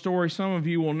know the story, some of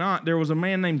you will not. There was a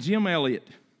man named Jim Elliot.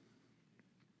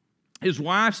 His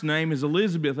wife's name is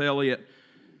Elizabeth Elliot.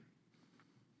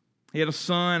 He had a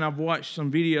son. I've watched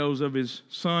some videos of his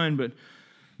son, but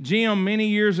Jim, many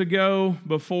years ago,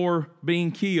 before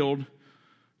being killed,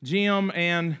 Jim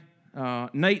and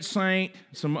Nate Saint,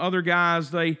 some other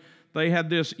guys, they had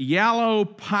this yellow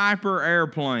Piper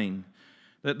airplane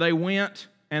that they went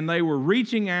and they were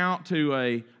reaching out to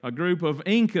a group of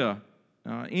Inca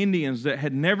Indians that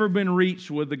had never been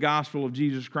reached with the gospel of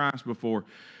Jesus Christ before.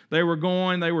 They were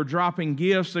dropping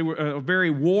gifts. They were a very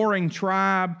warring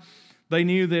tribe. They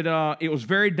knew that it was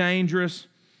very dangerous.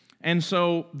 And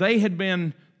so they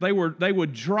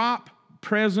would drop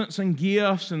presents and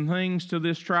gifts and things to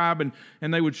this tribe,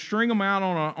 and they would string them out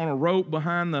on a rope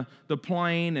behind the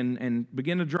plane and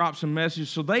begin to drop some messages.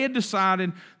 So they had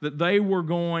decided that they were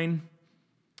going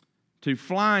to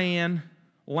fly in,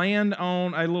 land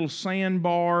on a little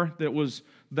sandbar that was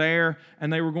there,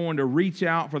 and they were going to reach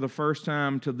out for the first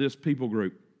time to this people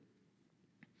group.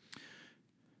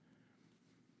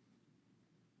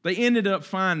 They ended up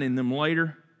finding them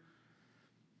later.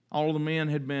 All of the men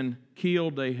had been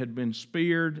killed. They had been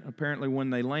speared. Apparently, when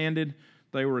they landed,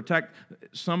 they were attacked.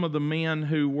 Some of the men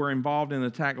who were involved in the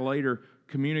attack later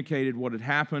communicated what had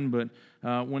happened, but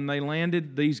when they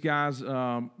landed, these guys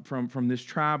from this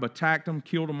tribe attacked them,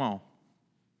 killed them all.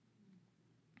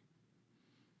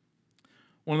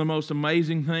 One of the most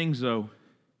amazing things, though,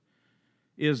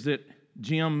 is that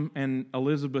Jim and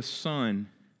Elizabeth's son,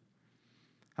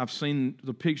 I've seen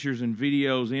the pictures and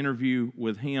videos, interview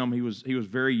with him. He was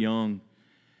very young.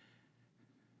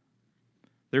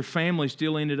 Their family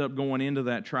still ended up going into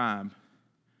that tribe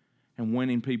and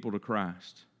winning people to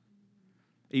Christ,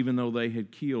 even though they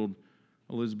had killed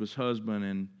Elizabeth's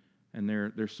husband and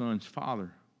their son's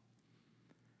father.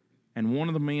 And one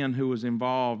of the men who was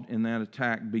involved in that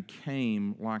attack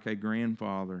became like a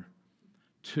grandfather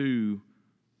to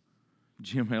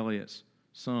Jim Elliot's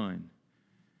son.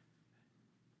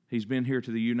 He's been here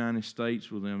to the United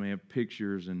States with them. They have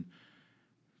pictures and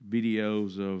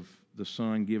videos of the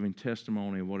son giving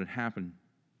testimony of what had happened.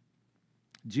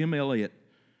 Jim Elliot,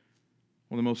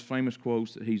 one of the most famous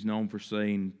quotes that he's known for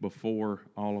saying before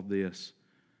all of this,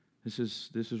 this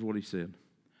is what he said.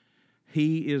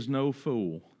 He is no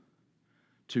fool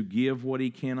to give what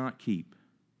he cannot keep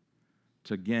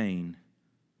to gain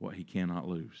what he cannot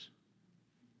lose.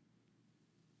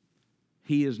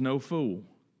 He is no fool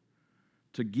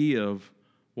to give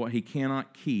what he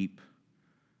cannot keep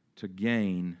to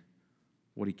gain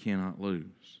what he cannot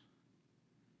lose.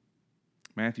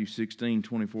 Matthew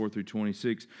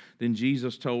 16:24-26. Then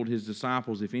Jesus told his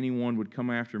disciples, if anyone would come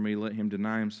after me, let him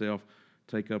deny himself,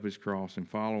 take up his cross, and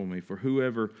follow me. For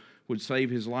whoever would save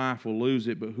his life will lose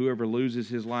it, but whoever loses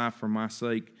his life for my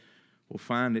sake will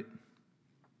find it.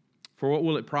 For what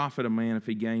will it profit a man if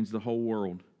he gains the whole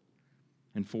world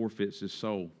and forfeits his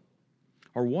soul?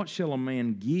 Or what shall a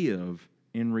man give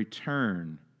in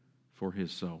return for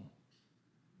his soul?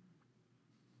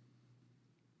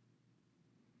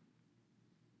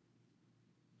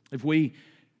 If we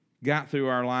got through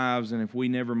our lives and if we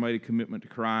never made a commitment to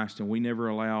Christ and we never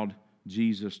allowed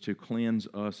Jesus to cleanse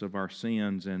us of our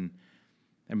sins and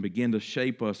begin to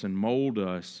shape us and mold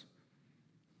us,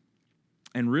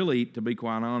 and really, to be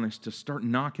quite honest, to start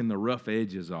knocking the rough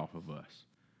edges off of us,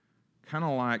 kind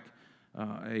of like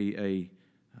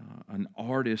an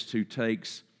artist who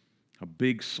takes a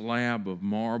big slab of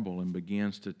marble and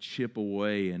begins to chip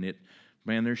away, and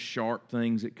there's sharp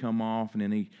things that come off, and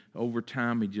then over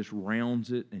time he just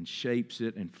rounds it and shapes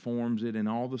it and forms it, and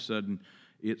all of a sudden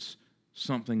it's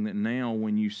something that now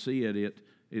when you see it,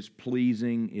 it's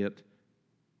pleasing,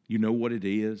 you know what it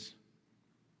is.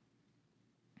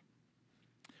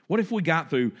 What if we got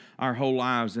through our whole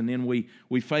lives and then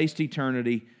we faced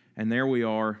eternity and there we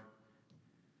are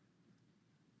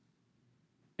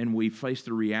and we face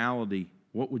the reality?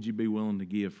 What would you be willing to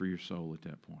give for your soul at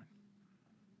that point?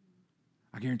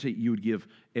 I guarantee you would give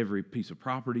every piece of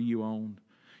property you owned.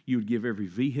 You would give every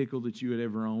vehicle that you had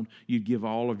ever owned. You'd give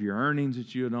all of your earnings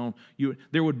that you had owned.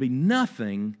 There would be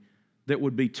nothing that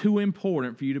would be too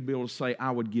important for you to be able to say,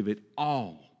 I would give it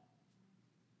all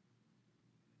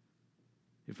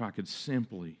if I could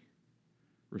simply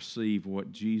receive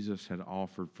what Jesus had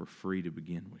offered for free to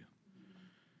begin with.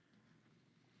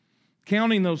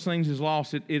 Counting those things as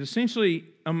lost, it essentially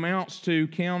amounts to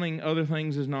counting other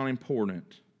things as not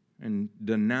important and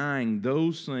denying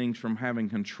those things from having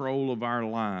control of our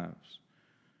lives.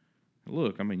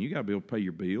 Look, you got to be able to pay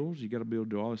your bills. You got to be able to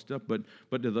do all this stuff. But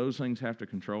do those things have to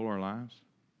control our lives?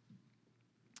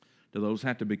 Do those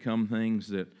have to become things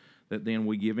that then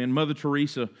we give in? Mother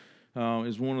Teresa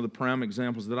is one of the prime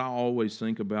examples that I always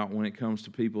think about when it comes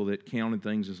to people that counted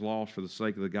things as lost for the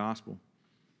sake of the gospel.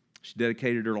 She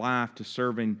dedicated her life to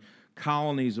serving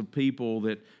colonies of people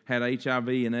that had HIV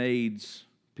and AIDS,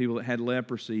 people that had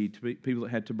leprosy, people that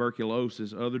had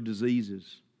tuberculosis, other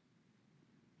diseases.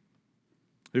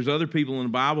 There's other people in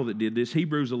the Bible that did this.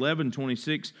 Hebrews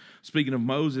 11:26, speaking of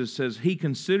Moses, says, he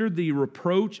considered the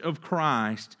reproach of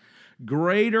Christ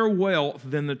greater wealth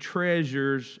than the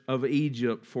treasures of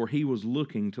Egypt, for he was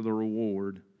looking to the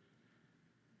reward.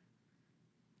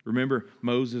 Remember,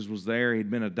 Moses was there.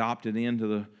 He'd been adopted into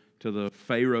the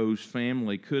Pharaoh's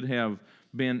family, could have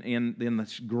been in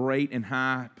this great and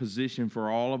high position for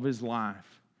all of his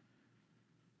life.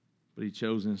 But he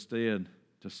chose instead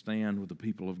to stand with the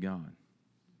people of God.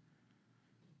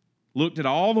 Looked at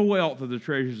all the wealth of the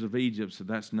treasures of Egypt, so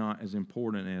that's not as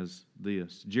important as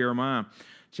this. Jeremiah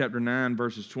chapter 9,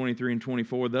 verses 23 and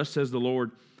 24, thus says the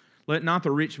Lord, let not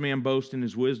the rich man boast in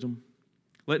his wisdom.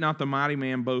 Let not the mighty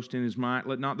man boast in his might.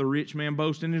 Let not the rich man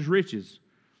boast in his riches.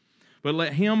 But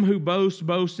let him who boasts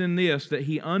boast in this, that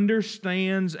he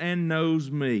understands and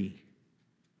knows me,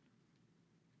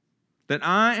 that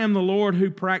I am the Lord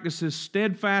who practices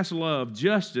steadfast love,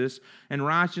 justice, and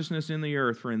righteousness in the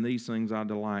earth, for in these things I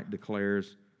delight,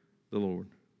 declares the Lord.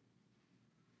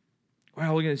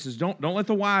 Well, look at this. It says, don't let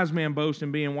the wise man boast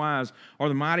in being wise, or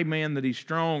the mighty man that he's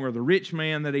strong, or the rich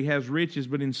man that he has riches,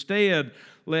 but instead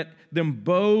let them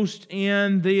boast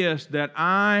in this, that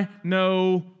I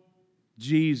know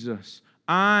Jesus.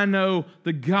 I know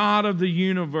the God of the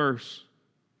universe.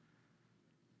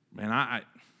 Man, I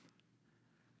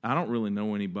don't really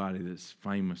know anybody that's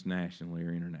famous nationally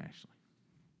or internationally.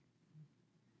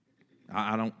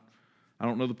 I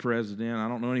don't know the president. I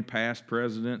don't know any past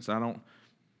presidents. I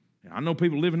know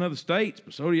people live in other states,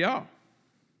 but so do y'all,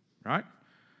 right?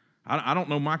 I don't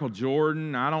know Michael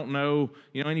Jordan. I don't know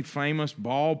any famous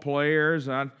ball players.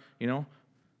 I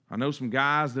know some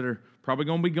guys that are probably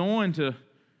going to be going to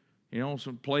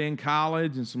some play in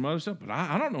college and some other stuff, but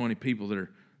I don't know any people that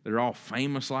are all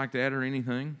famous like that or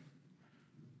anything.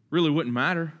 really wouldn't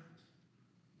matter.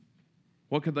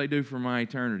 What could they do for my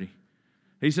eternity?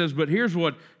 He says, but here's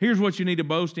what you need to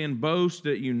boast in. Boast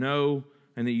that you know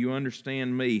and that you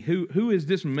understand me. Who is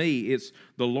this me? It's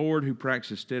the Lord who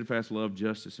practices steadfast love,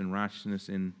 justice, and righteousness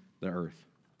in the earth.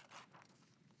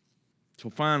 So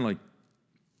finally,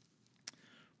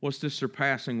 what's this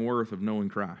surpassing worth of knowing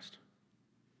Christ?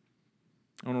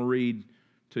 I want to read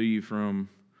to you from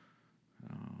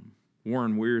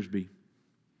Warren Wiersbe.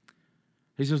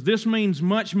 He says, this means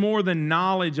much more than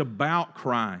knowledge about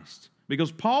Christ,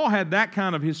 because Paul had that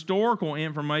kind of historical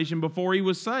information before he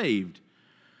was saved.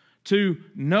 To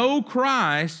know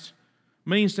Christ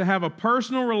means to have a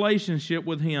personal relationship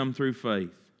with Him through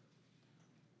faith.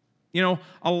 You know,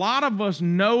 a lot of us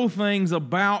know things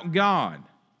about God.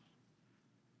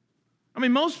 I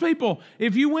mean, most people,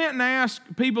 if you went and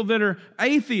asked people that are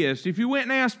atheists, if you went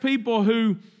and asked people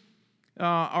who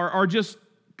are just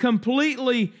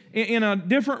completely in a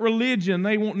different religion,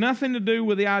 they want nothing to do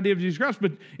with the idea of Jesus Christ,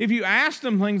 but if you ask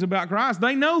them things about Christ,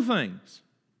 they know things.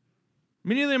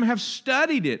 Many of them have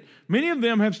studied it. Many of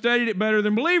them have studied it better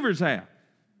than believers have.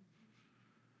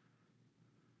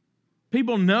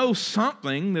 People know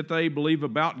something that they believe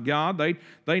about God.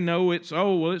 They know it's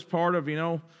part of,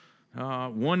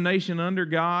 one nation under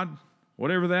God,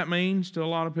 whatever that means to a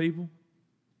lot of people.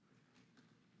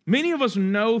 Many of us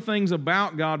know things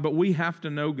about God, but we have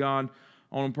to know God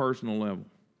on a personal level.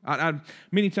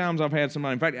 Many times I've had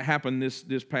somebody, in fact, it happened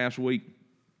this past week.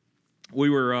 We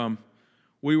were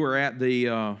at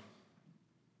the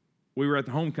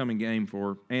homecoming game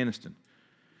for Anniston.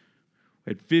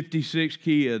 We had 56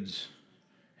 kids,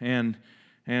 and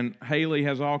Haley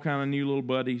has all kind of new little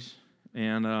buddies,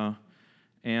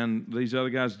 and these other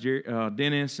guys,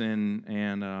 Dennis and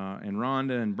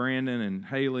Rhonda and Brandon and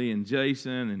Haley and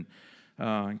Jason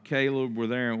and Caleb were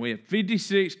there, and we had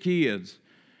 56 kids,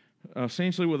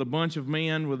 essentially with a bunch of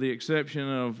men, with the exception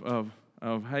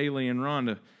of Haley and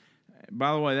Rhonda.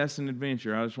 By the way, that's an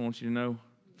adventure. I just want you to know,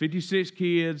 56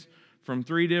 kids from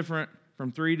three different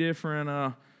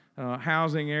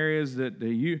housing areas that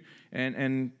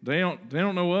and they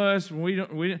don't know us.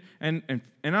 And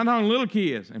I'm talking little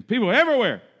kids and people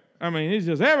everywhere. I mean, it's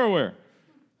just everywhere.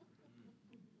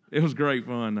 It was great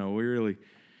fun though.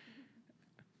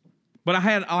 But I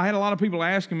had a lot of people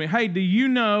asking me, "Hey, do you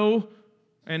know?"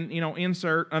 And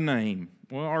insert a name.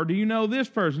 Well, or do you know this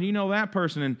person? Do you know that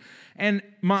person? And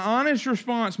my honest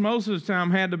response most of the time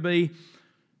had to be,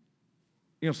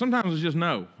 sometimes it's just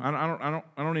no. I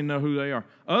don't even know who they are.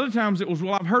 Other times it was,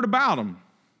 well, I've heard about them.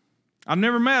 I've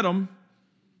never met them,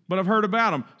 but I've heard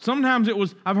about them. Sometimes it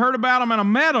was, I've heard about them and I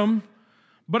met them,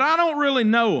 but I don't really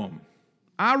know them.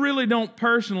 I really don't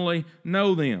personally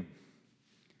know them.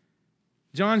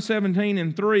 John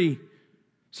 17:3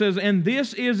 says, and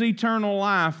this is eternal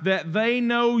life, that they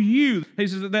know you. He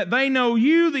says that they know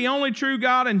you, the only true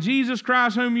God, and Jesus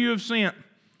Christ whom you have sent.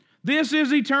 This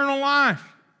is eternal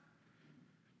life.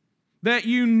 That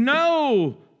you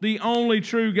know the only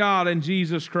true God and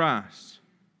Jesus Christ.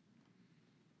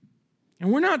 And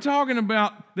we're not talking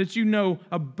about that you know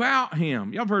about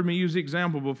Him. Y'all have heard me use the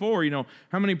example before,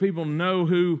 how many people know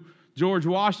who George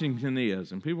Washington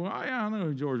is? And people, oh yeah, I know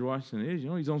who George Washington is.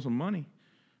 He's on some money.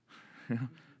 I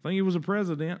think he was a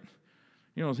president.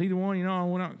 Is he the one,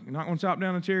 we're not going to chop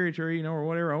down a cherry tree, or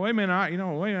whatever. Wait a minute,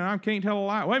 I can't tell a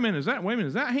lie. Wait a minute, is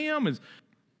that him?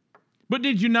 But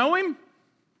did you know him?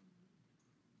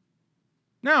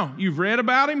 No, you've read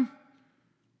about him.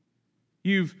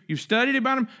 You've studied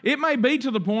about him. It may be to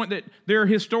the point that there are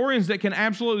historians that can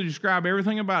absolutely describe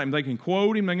everything about him. They can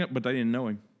quote him, but they didn't know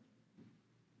him.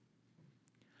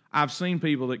 I've seen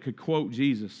people that could quote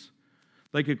Jesus.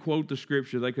 They could quote the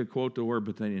Scripture. They could quote the Word,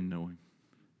 but they didn't know Him.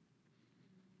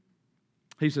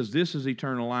 He says, this is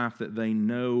eternal life, that they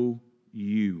know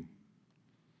you.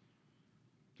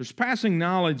 The surpassing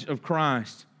knowledge of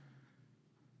Christ,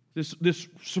 this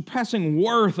surpassing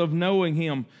worth of knowing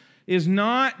Him, is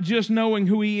not just knowing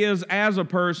who He is as a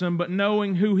person, but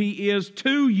knowing who He is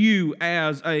to you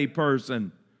as a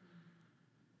person.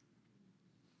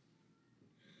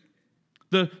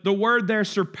 The word there,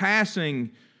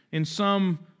 surpassing, in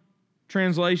some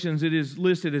translations it is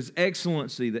listed as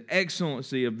excellency, the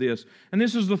excellency of this. And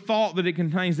this is the thought that it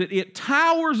contains, that it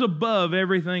towers above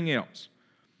everything else.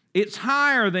 It's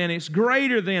higher than, it's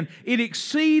greater than, it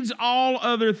exceeds all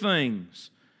other things.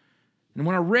 And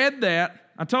when I read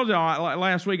that, I told you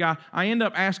last week, I end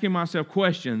up asking myself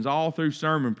questions all through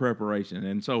sermon preparation.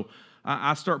 And so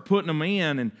I start putting them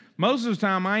in, and most of the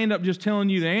time I end up just telling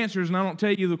you the answers, and I don't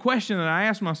tell you the question that I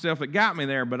asked myself that got me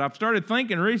there. But I've started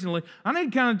thinking recently, I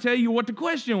need to kind of tell you what the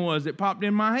question was that popped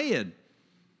in my head.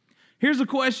 Here's a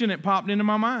question that popped into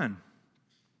my mind.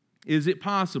 Is it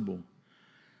possible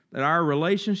that our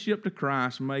relationship to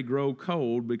Christ may grow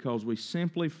cold because we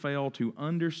simply fail to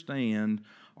understand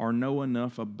or know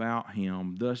enough about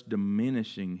Him, thus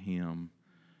diminishing Him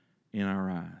in our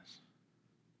eyes?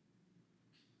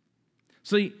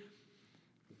 See,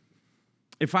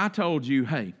 if I told you,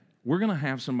 hey, we're going to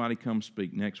have somebody come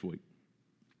speak next week,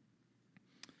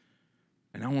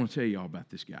 and I want to tell you all about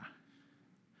this guy.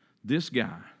 This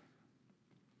guy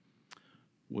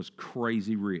was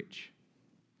crazy rich.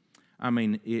 I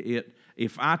mean,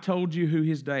 if I told you who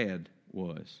his dad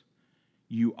was,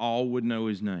 you all would know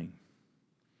his name.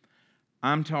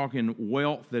 I'm talking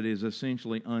wealth that is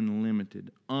essentially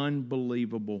unlimited,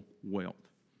 unbelievable wealth.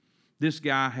 This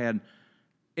guy had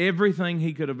everything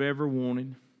he could have ever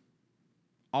wanted,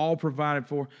 all provided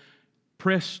for,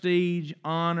 prestige,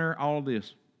 honor, all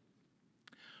this.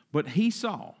 But he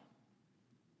saw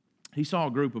a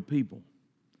group of people.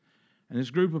 And this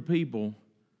group of people,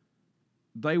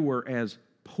 they were as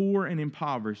poor and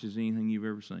impoverished as anything you've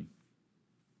ever seen.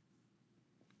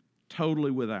 Totally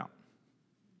without.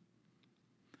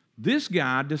 This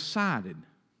guy decided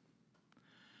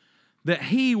that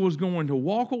he was going to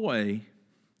walk away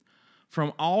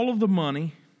from all of the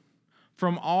money,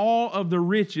 from all of the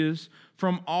riches,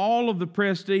 from all of the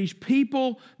prestige,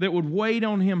 people that would wait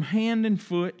on him hand and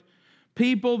foot,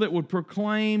 people that would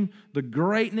proclaim the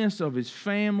greatness of his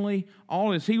family,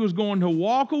 all this. He was going to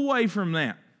walk away from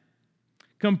that.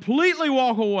 Completely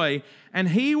walk away, and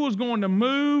he was going to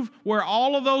move where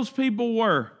all of those people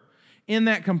were, in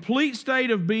that complete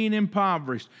state of being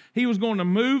impoverished. He was going to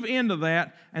move into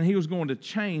that, and he was going to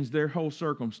change their whole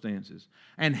circumstances.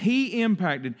 And he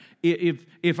impacted,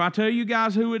 if I tell you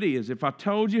guys who it is, if I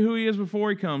told you who he is before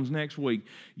he comes next week,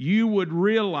 you would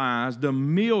realize the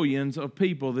millions of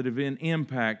people that have been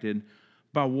impacted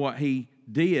by what he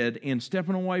did in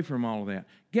stepping away from all of that.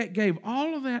 Gave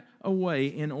all of that away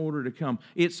in order to come.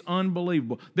 It's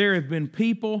unbelievable. There have been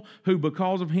people who,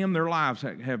 because of him, their lives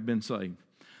have been saved.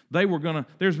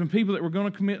 There's been people that were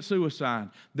going to commit suicide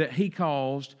that he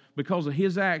caused because of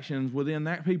his actions within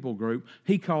that people group.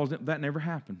 He caused it. That never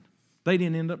happened. They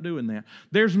didn't end up doing that.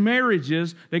 There's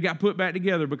marriages that got put back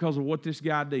together because of what this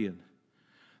guy did.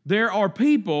 There are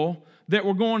people that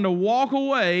were going to walk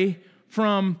away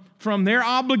from their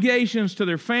obligations to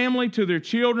their family, to their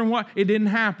children. What it didn't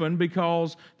happen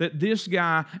because that this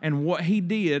guy and what he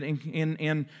did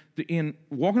in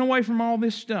walking away from all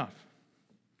this stuff.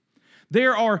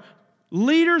 There are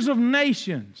leaders of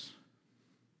nations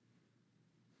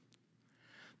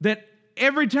that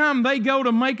every time they go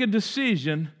to make a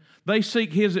decision, they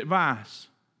seek his advice.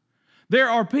 There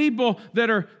are people that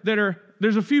are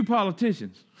there's a few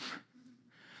politicians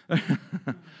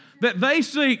that they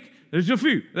seek. There's a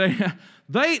few.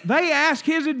 They ask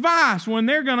his advice when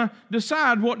they're going to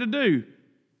decide what to do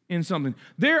in something.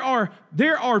 There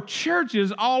are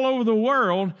churches all over the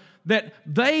world that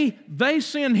they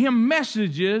send him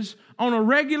messages on a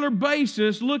regular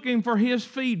basis looking for his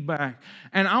feedback.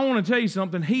 And I want to tell you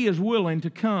something. He is willing to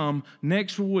come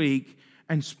next week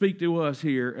and speak to us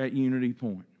here at Unity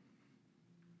Point.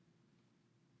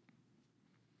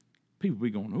 People be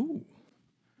going, ooh,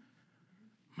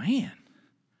 man,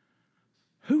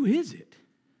 who is it?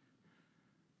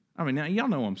 I mean, now y'all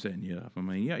know I'm setting you up. I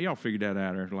mean, y'all figured that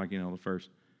out after the first.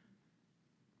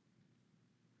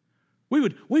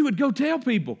 We would go tell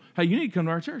people, hey, you need to come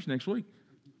to our church next week.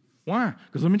 Why?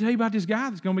 Because let me tell you about this guy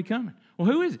that's going to be coming. Well,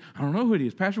 who is it? I don't know who it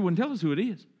is. Pastor wouldn't tell us who it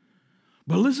is.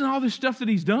 But listen to all this stuff that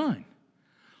he's done.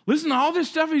 Listen to all this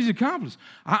stuff he's accomplished.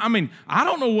 I mean, I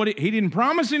don't know what he didn't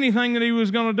promise anything that he was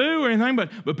going to do or anything,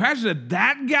 but Pastor said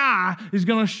that guy is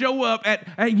going to show up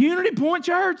at Unity Point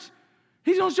Church.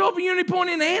 He's going to show up at Unity Point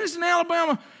in Anderson,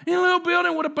 Alabama, in a little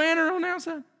building with a banner on the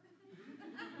outside.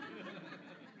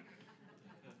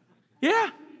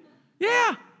 Yeah.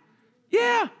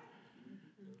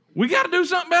 We got to do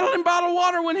something better than bottled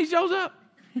water when he shows up.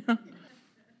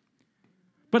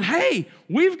 But hey,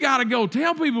 we've got to go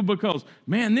tell people because,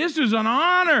 man, this is an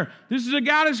honor. This is a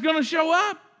guy that's going to show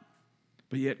up.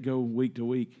 But yet go week to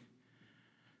week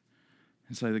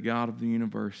and say the God of the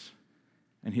universe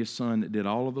and his son that did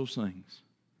all of those things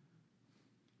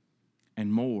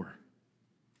and more,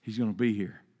 he's going to be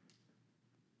here.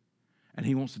 And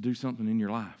he wants to do something in your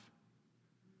life.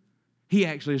 He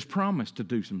actually has promised to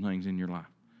do some things in your life.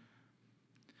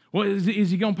 Well, is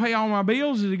he going to pay all my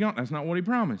bills? That's not what he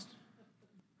promised.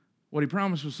 What he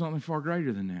promised was something far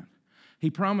greater than that. He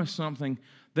promised something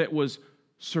that was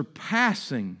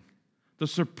surpassing, the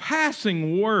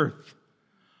surpassing worth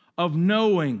of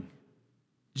knowing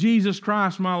Jesus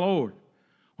Christ my Lord.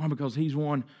 Why? Because he's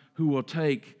one who will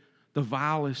take the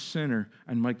vilest sinner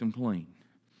and make them clean.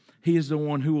 He is the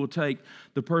one who will take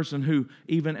the person who,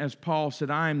 even as Paul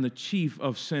said, I am the chief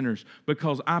of sinners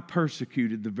because I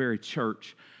persecuted the very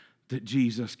church that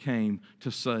Jesus came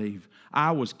to save.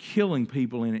 I was killing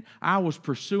people in it. I was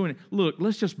pursuing it. Look,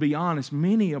 let's just be honest.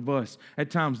 Many of us,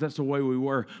 at times, that's the way we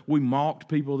were. We mocked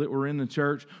people that were in the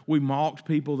church. We mocked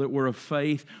people that were of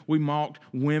faith. We mocked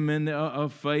women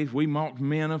of faith. We mocked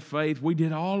men of faith. We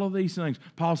did all of these things.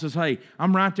 Paul says, hey,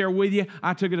 I'm right there with you.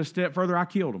 I took it a step further. I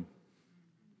killed them.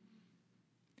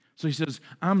 So he says,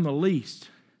 I'm the least,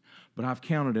 but I've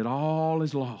counted it all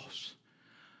as loss.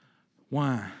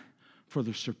 Why? For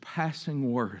the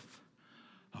surpassing worth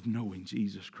of knowing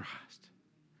Jesus Christ.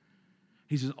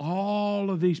 He says, all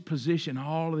of these positions,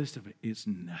 all of this stuff, it's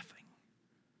nothing.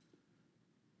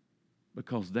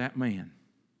 Because that man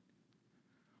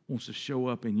wants to show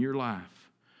up in your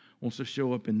life, wants to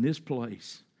show up in this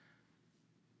place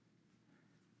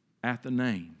at the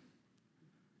name.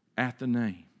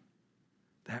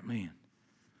 That man.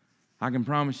 I can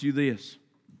promise you this.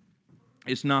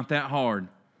 It's not that hard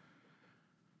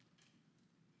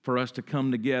for us to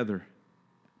come together,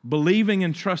 believing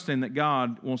and trusting that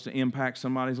God wants to impact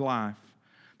somebody's life,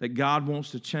 that God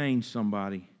wants to change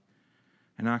somebody.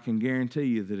 And I can guarantee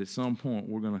you that at some point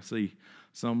we're going to see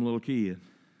some little kid,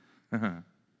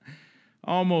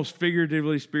 almost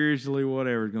figuratively, spiritually,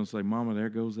 whatever, is going to say, Mama, there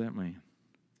goes that man.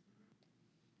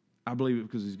 I believe it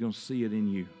because he's going to see it in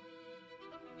you.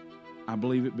 I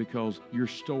believe it because your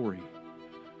story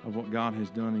of what God has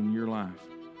done in your life.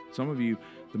 Some of you,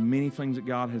 the many things that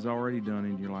God has already done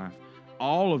in your life.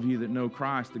 All of you that know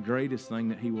Christ, the greatest thing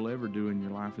that He will ever do in your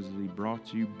life is that He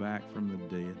brought you back from the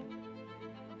dead.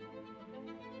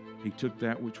 He took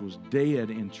that which was dead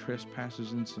in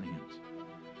trespasses and sins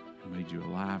and made you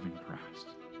alive in Christ.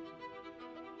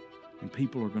 And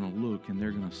people are going to look and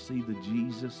they're going to see the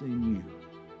Jesus in you.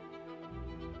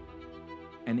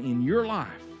 And in your life,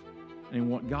 and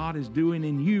what God is doing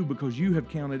in you, because you have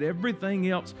counted everything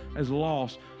else as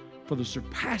loss for the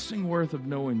surpassing worth of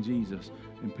knowing Jesus.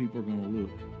 And people are going to look.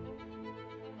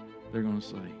 They're going to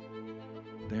say,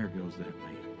 there goes that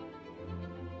man.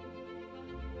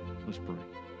 Let's pray.